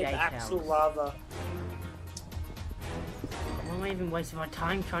nowhere need near the 8 actual hours. lava. Why am I even wasting my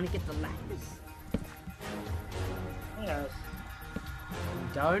time trying to get the lapis? Who knows?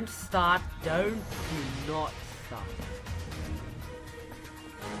 Don't start. Do not start.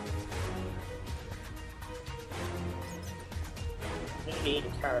 I need to eat a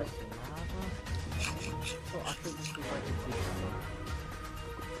carrot. Lava? Oh, I thought this was like a big spot.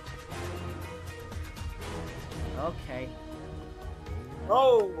 Okay.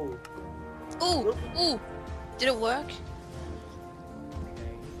 Oh! Ooh, ooh. Did it work? Okay.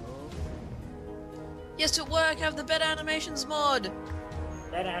 Oh. Yes, it worked. I have the better animations mod.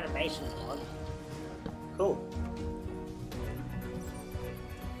 That animation mod. Cool.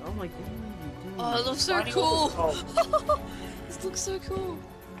 Oh my god. Oh, it looks so Finding cool. all the- This looks so cool.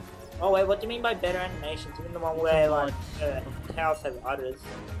 Oh wait, what do you mean by better animations? You mean the one where like cows have udders?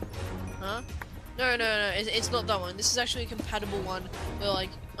 Huh? No, it's not that one. This is actually a compatible one. Where like,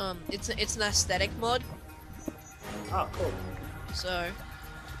 it's an aesthetic mod. Oh, cool. So,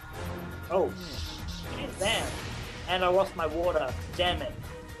 Oh, damn. And I lost my water. Damn it.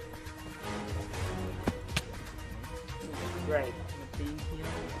 Great. Nothing here.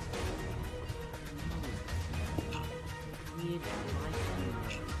 No. Weird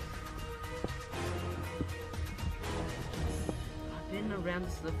lighting. I've been around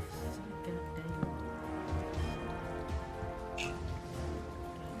this level for so goddamn long.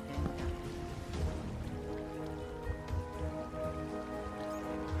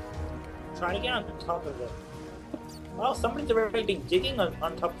 Trying to get on top of it. Oh, somebody's already been digging on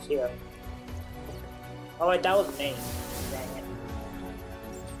top of here. Oh wait, that was me. Dang it.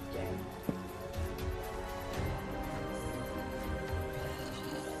 Dang.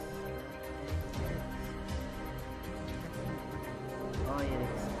 Oh yeah,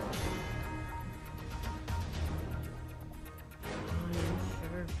 it's... I am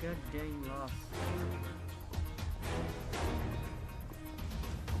sure goddamn lost.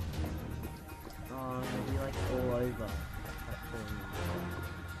 Oh, it'll be like all over.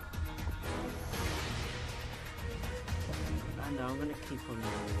 I know, I'm gonna keep on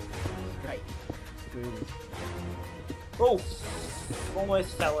straight. Screw this. Oh!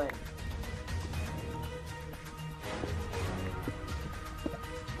 Almost fell in.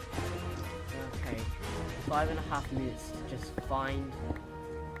 Okay, 5.5 minutes to just find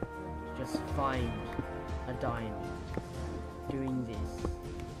a diamond. Doing this.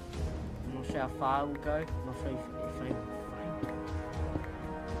 I'm not sure how far I will go. I'm not sure if I will find it.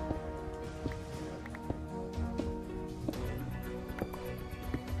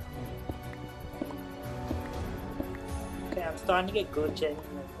 Okay, I'm starting to get glitches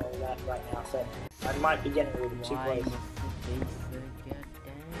and all that right now, so I might be getting a little too Why close. must it be so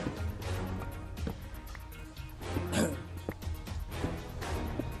goddamn?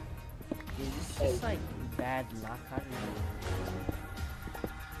 Is this just like bad luck? I don't know.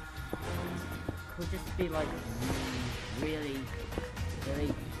 Could just be like really.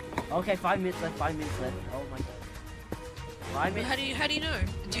 Okay, 5 minutes left. 5 minutes left. Oh my god. 5 minutes. how do you know?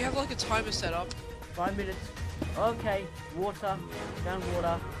 Do you have like a timer set up? 5 minutes. Okay, water. Found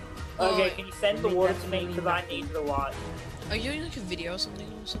water. Okay, Oh, can you send the I mean, water that's to me really because I need the water. Are you doing like a video or something?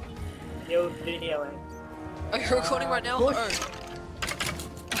 You're videoing. Are you recording right now? push. Oh.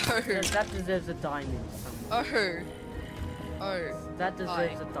 That deserves a diamond. Somewhere. Oh. That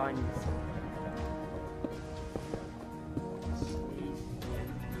deserves Aye. a diamond. Somewhere. Please.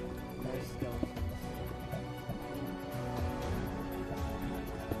 No skeletons.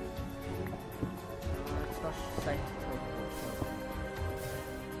 It's not safe to talk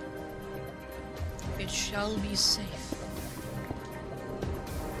about. It shall be safe.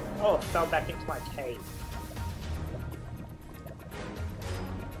 Oh, I fell back into my cave.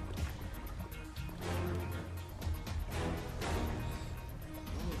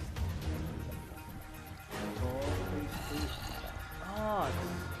 Oh,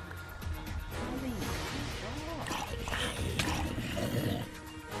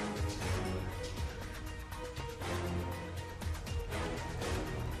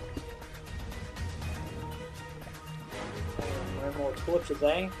 No more torches,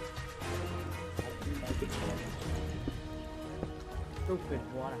 eh? stupid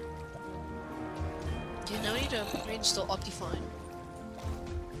water. Do you know we need to reinstall Optifine?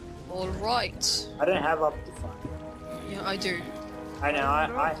 Alright. I don't have Optifine. Yeah, I do. I know,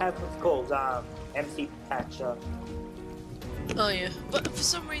 I have what's called MC Patcher. Oh yeah. But for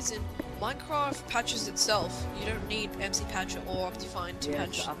some reason, Minecraft patches itself. You don't need MC Patcher or Optifine to Yeah,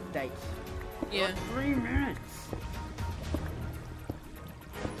 patch. to update. Yeah. 3 minutes.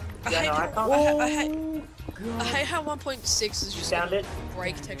 Yeah, no, I can't. I hate. I hate how 1.6 is just Found it?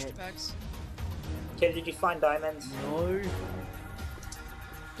 break texture packs. Okay, did you find diamonds? No.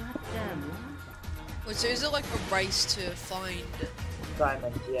 God damn. Wait, so is it like a race to find?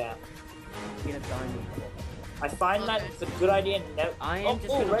 Diamonds, yeah. Get a diamond. I find that Okay. it's a good idea never. I am just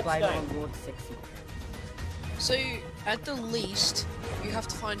gonna blame it redstone. on Lord Sexy. So at the least, you have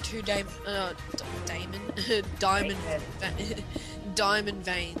to find 2 diamond diamond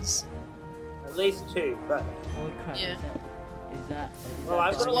veins. At least 2, but Holy crap, Yeah. is that well,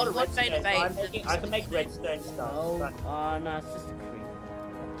 I've got a lot of One vein redstone. of So eight. I can make redstone stuff. Oh, But no, it's just a creep.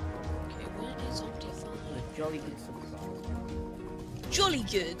 Okay, where is Optifine? A jolly good surprise. Jolly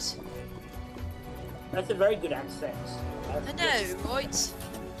good. that's a very good accent. I know, right?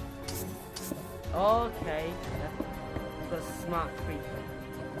 Okay. We've got a smart creeper.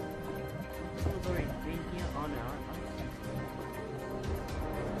 Someone's already been here. Oh no.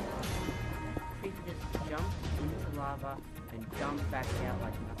 Creeper just jumped into lava and jumped back out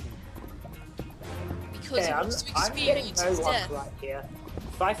like nothing. Because Okay, it wants to I'm getting experience no luck death. right here.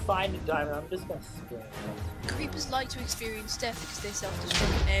 If I find a diamond, I'm just gonna scream. Creepers like to experience death because they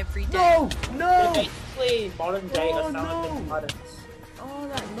self-destruct every day. No! They're No! basically modern day Oh, Osama no. bin Laden. Oh,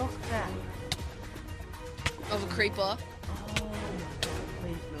 that knocked that. Of a creeper. Oh,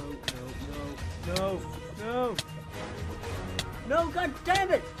 please, no. No, god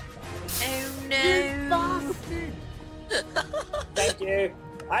damn it! Oh You no! bastard! Thank you.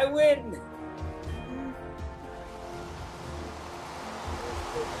 I win.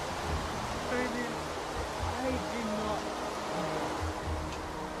 I did not.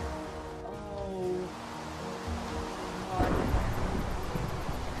 Oh. God.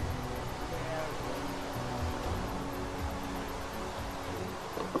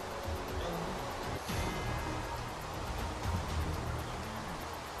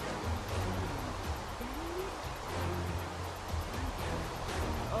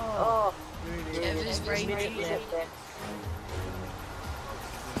 Oh, Kevin is very minute good. left.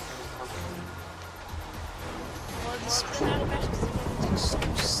 Oh, the spin out of magic is so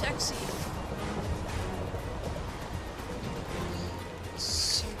sexy.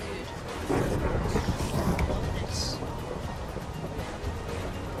 So good. Love this.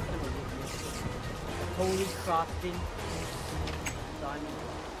 Holy crafting. Diamond.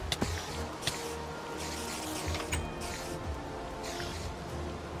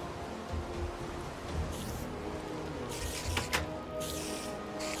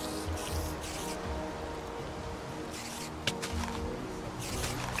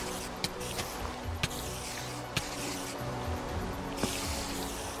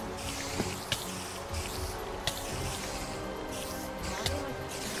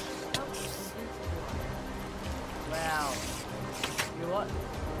 Wow. You know what?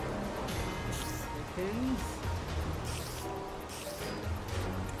 Seconds.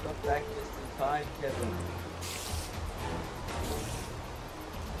 Got back just in time, Kevin.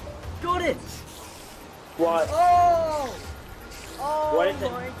 Got it! What? Oh! Oh What is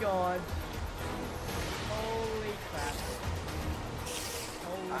it? my god. Holy crap.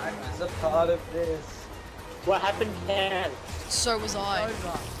 Holy I crap. was a part of this. What happened, Ken? So was I.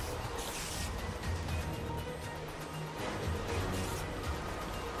 Over.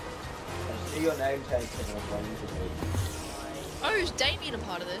 I see your name tag, Kevin. I'm running to me. Oh, is Damien a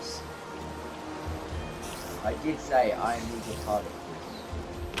part of this? I did say I am a part of this.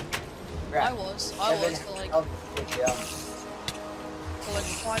 I was for like Oh, yeah.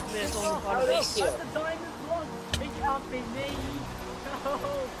 5 minutes on the Oh, part of look, this. here. that's the diamond block. It can't be me. No,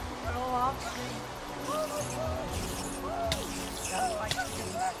 they're all after me. That's like chicken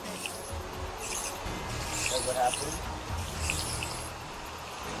rabbit. What happened?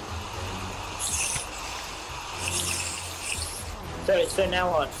 So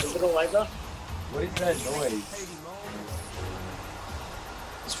now what? Is it all over? What is that noise?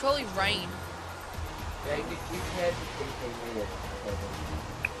 It's probably rain. Jacob, you can't be thinking here, Kevin.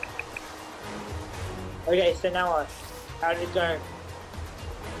 Okay, so now what? How did it go?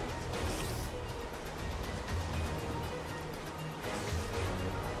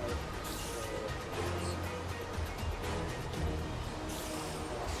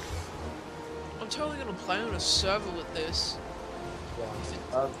 I'm totally gonna play on a server with this.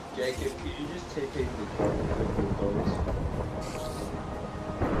 Jacob, could you just take in the photos?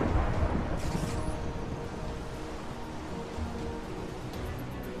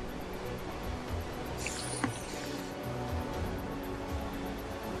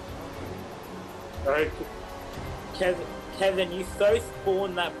 Okay. Kevin, you so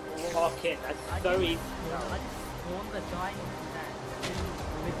spawned that block in. That's so easy. I just spawned the diamond and that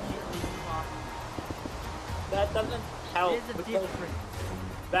legitly crafted. That doesn't help. There's a difference.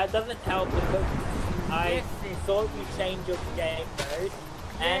 That doesn't help because I Yes, it- thought you changed your game mode.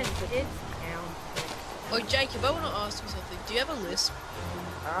 And Yes, it's counted. Oh, Jacob, I want to ask you something. Do you have a lisp?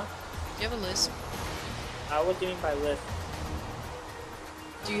 huh? Do you have a lisp? What do you mean by list?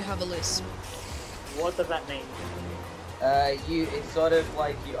 Do you have a lisp? What does that mean? It's sort of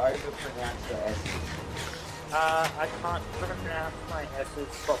like you overpronounce the S. I can't pronounce my S's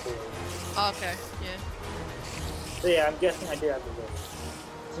properly. Oh, okay, yeah. So yeah, I'm guessing I do have a list.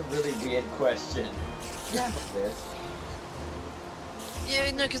 It's a really weird question. Yeah, this.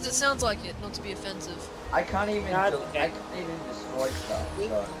 Yeah, no, because it sounds like it, not to be offensive. I can't even. No, it's I okay. can't even destroy stuff.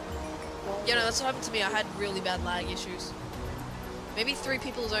 So. Yeah, no, that's what happened to me. I had really bad lag issues. Maybe 3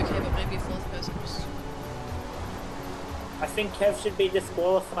 people is okay, but maybe a 4th person was... I think Kev should be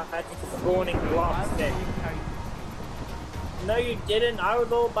disqualified for spawning blocks then. No, you didn't. I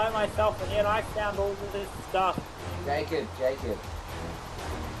was all by myself, and yet I found all of this stuff. Jacob,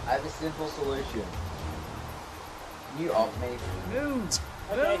 I have a simple solution. You off me. Move!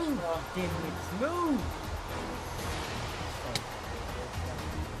 Okay, Move! sure. Dimwits, move!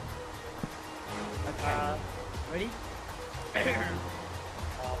 Okay, ready?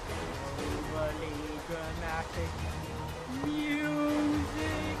 Overly dramatic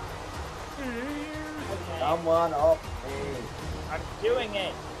music. Okay. Someone off me. I'm doing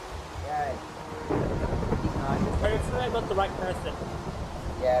it. Yay. He's not. Hopefully I got the right person.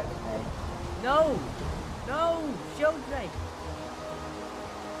 Yeah, with me. No! No! Sheldrake!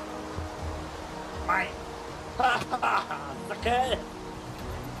 Mine. Ha ha ha! Sucker!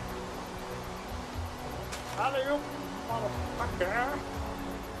 How do you, motherfucker?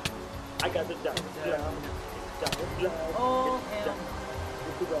 I got the double blood. Double blood. Oh, hell.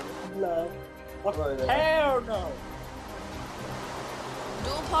 Double blood. Oh, Right there. hell no!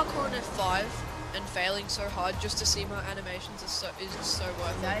 Doing parkour on F5 and failing so hard just to see my animations is so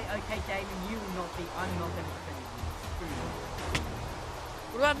worth it. Okay, David, you will not be. I'm not going to finish you. Screw you.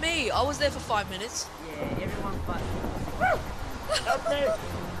 What about me? I was there for 5 minutes. Yeah, everyone but. Help me!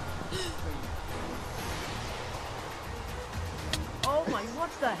 Oh my,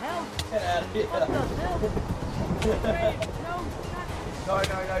 what the hell? Get out of here. What the hell? Wait, no,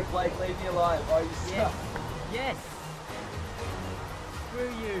 No, Blake, leave me alive. Oh, you Yes. suck. Yes. Screw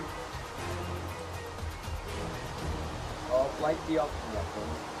you. Oh, Blake, the option, I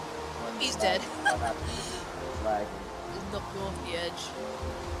think. He's dead. What happened? It's lagging. Just knocked me off the edge.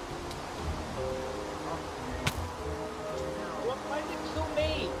 Why did it kill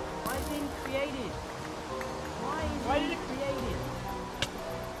me? Why didn't it create it? Why did it create it?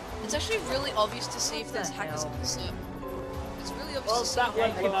 It's actually really obvious to see if What there's the hackers hell? on the server. It's really obvious Well, to see that if one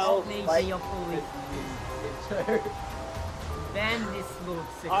hackers- well, Me, like- your police. It's Ban this little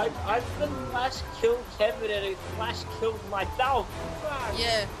sick. I've been flash killed Kevin and it flash killed myself. Fuck.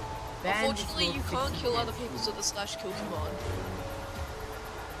 Yeah. Ban this Unfortunately, little you can't sick kill man. other people with the slash kill command.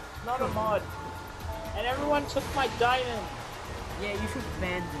 Not a mod. And everyone took my diamond. Yeah, you should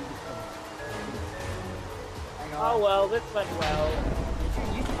ban them. Hang Oh on. well, this went well.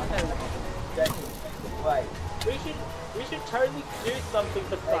 You should ban them. Jacob, wait. We should totally do something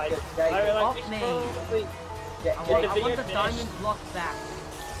to fight. Jacob, Jacob, I mean, like, off we should me. probably- Get, I get, want, the I video want the finished. diamond block back.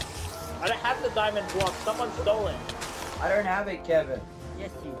 I don't have the diamond block. Someone stole it. I don't have it, Kevin. Yes,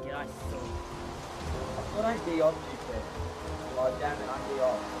 you did. I saw. I thought I'd be off you, Kevin. Oh, damn it, I'm be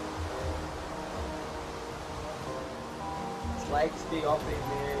off. Slake's be off in me.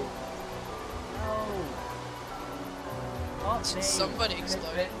 No. Oh, there. Somebody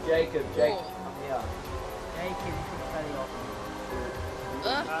exploded. Jacob, Oh. come here. Jacob, you should cut it off.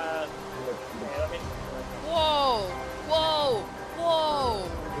 Yeah, let me. Whoa! Whoa! Whoa!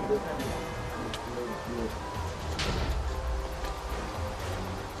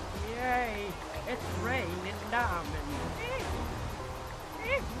 Yay! It's raining diamonds.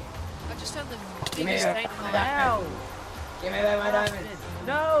 I just found the Give me biggest that. stain in my life. Ow! Give me back my diamond.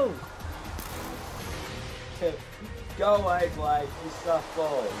 No! Go away, Blake. You suck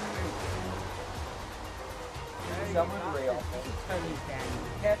balls. Someone real. Totally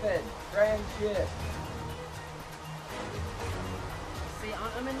banned. Kevin, grand shit. See,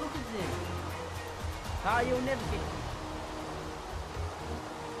 I mean, look at this. You'll never get.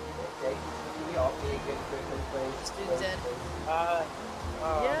 Jake, can you off me again quickly, please? This dude's dead.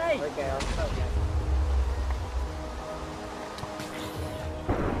 Yay! Okay, okay.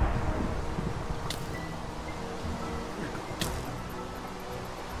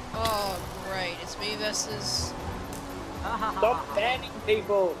 Oh, great. It's me versus... Stop banning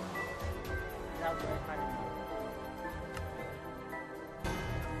people. That was very funny.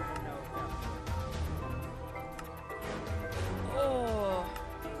 No,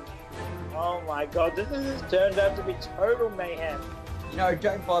 my god, this has turned out to be total mayhem. No,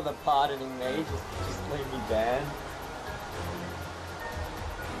 don't bother pardoning me. Just leave me banned.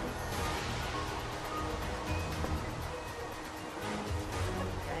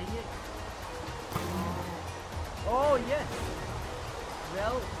 Dang it. Oh, yes.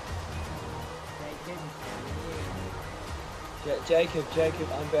 Well, Jacob,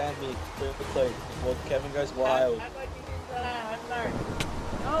 unban me quickly before Kevin goes wild. How do I do that? I don't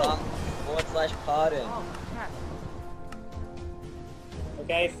Oh, know. /pardon. oh, crap.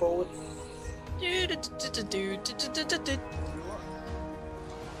 Okay, forward.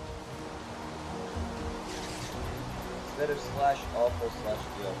 Instead of /off or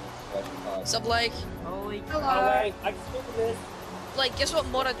 /deal, /pardon. Sup, Blake? Holy Oh crap. wait, I can still do this. Blake, guess what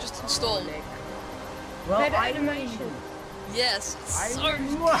mod I just installed? Well, Better I animation. Yes, it's I so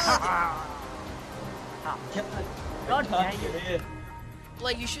God Can't dang get it. in.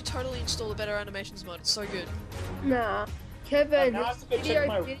 Blake, you should totally install the better animations mod. It's so good. Nah. Kevin, Now I have this to go check video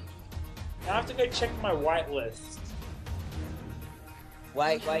my- vid- Now I have to go check my whitelist.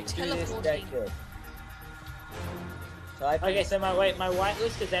 Wait, do this, Teleporting. Jacob. Type Okay, so my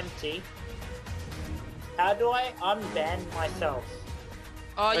whitelist is empty. How do I unban myself?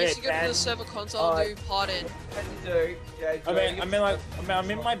 Oh, you Okay, should go to the ban. server console and do pardon.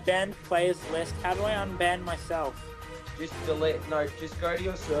 I'm in my banned players list. How do I unban myself? Just delete. No, just go to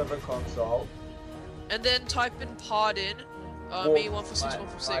your server console. And then type in pardon. Me 146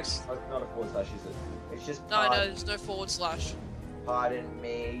 146. Not a forward slash, is it? It's just No, there's no forward slash. pardon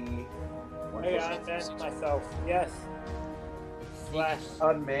me. Hey, I unbanned myself. Yes. Slash.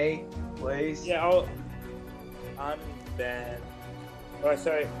 On me, please. Yeah, I'll unban. Oh,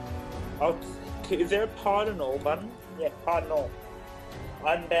 sorry. Is there a pardon all button? Yeah, pardon all.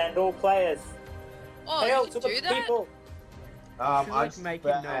 Unbanned all players. Oh, Hail you to can the do that? people. I feel I'm like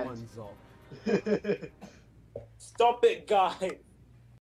making no banned. one's off. Stop it, guys.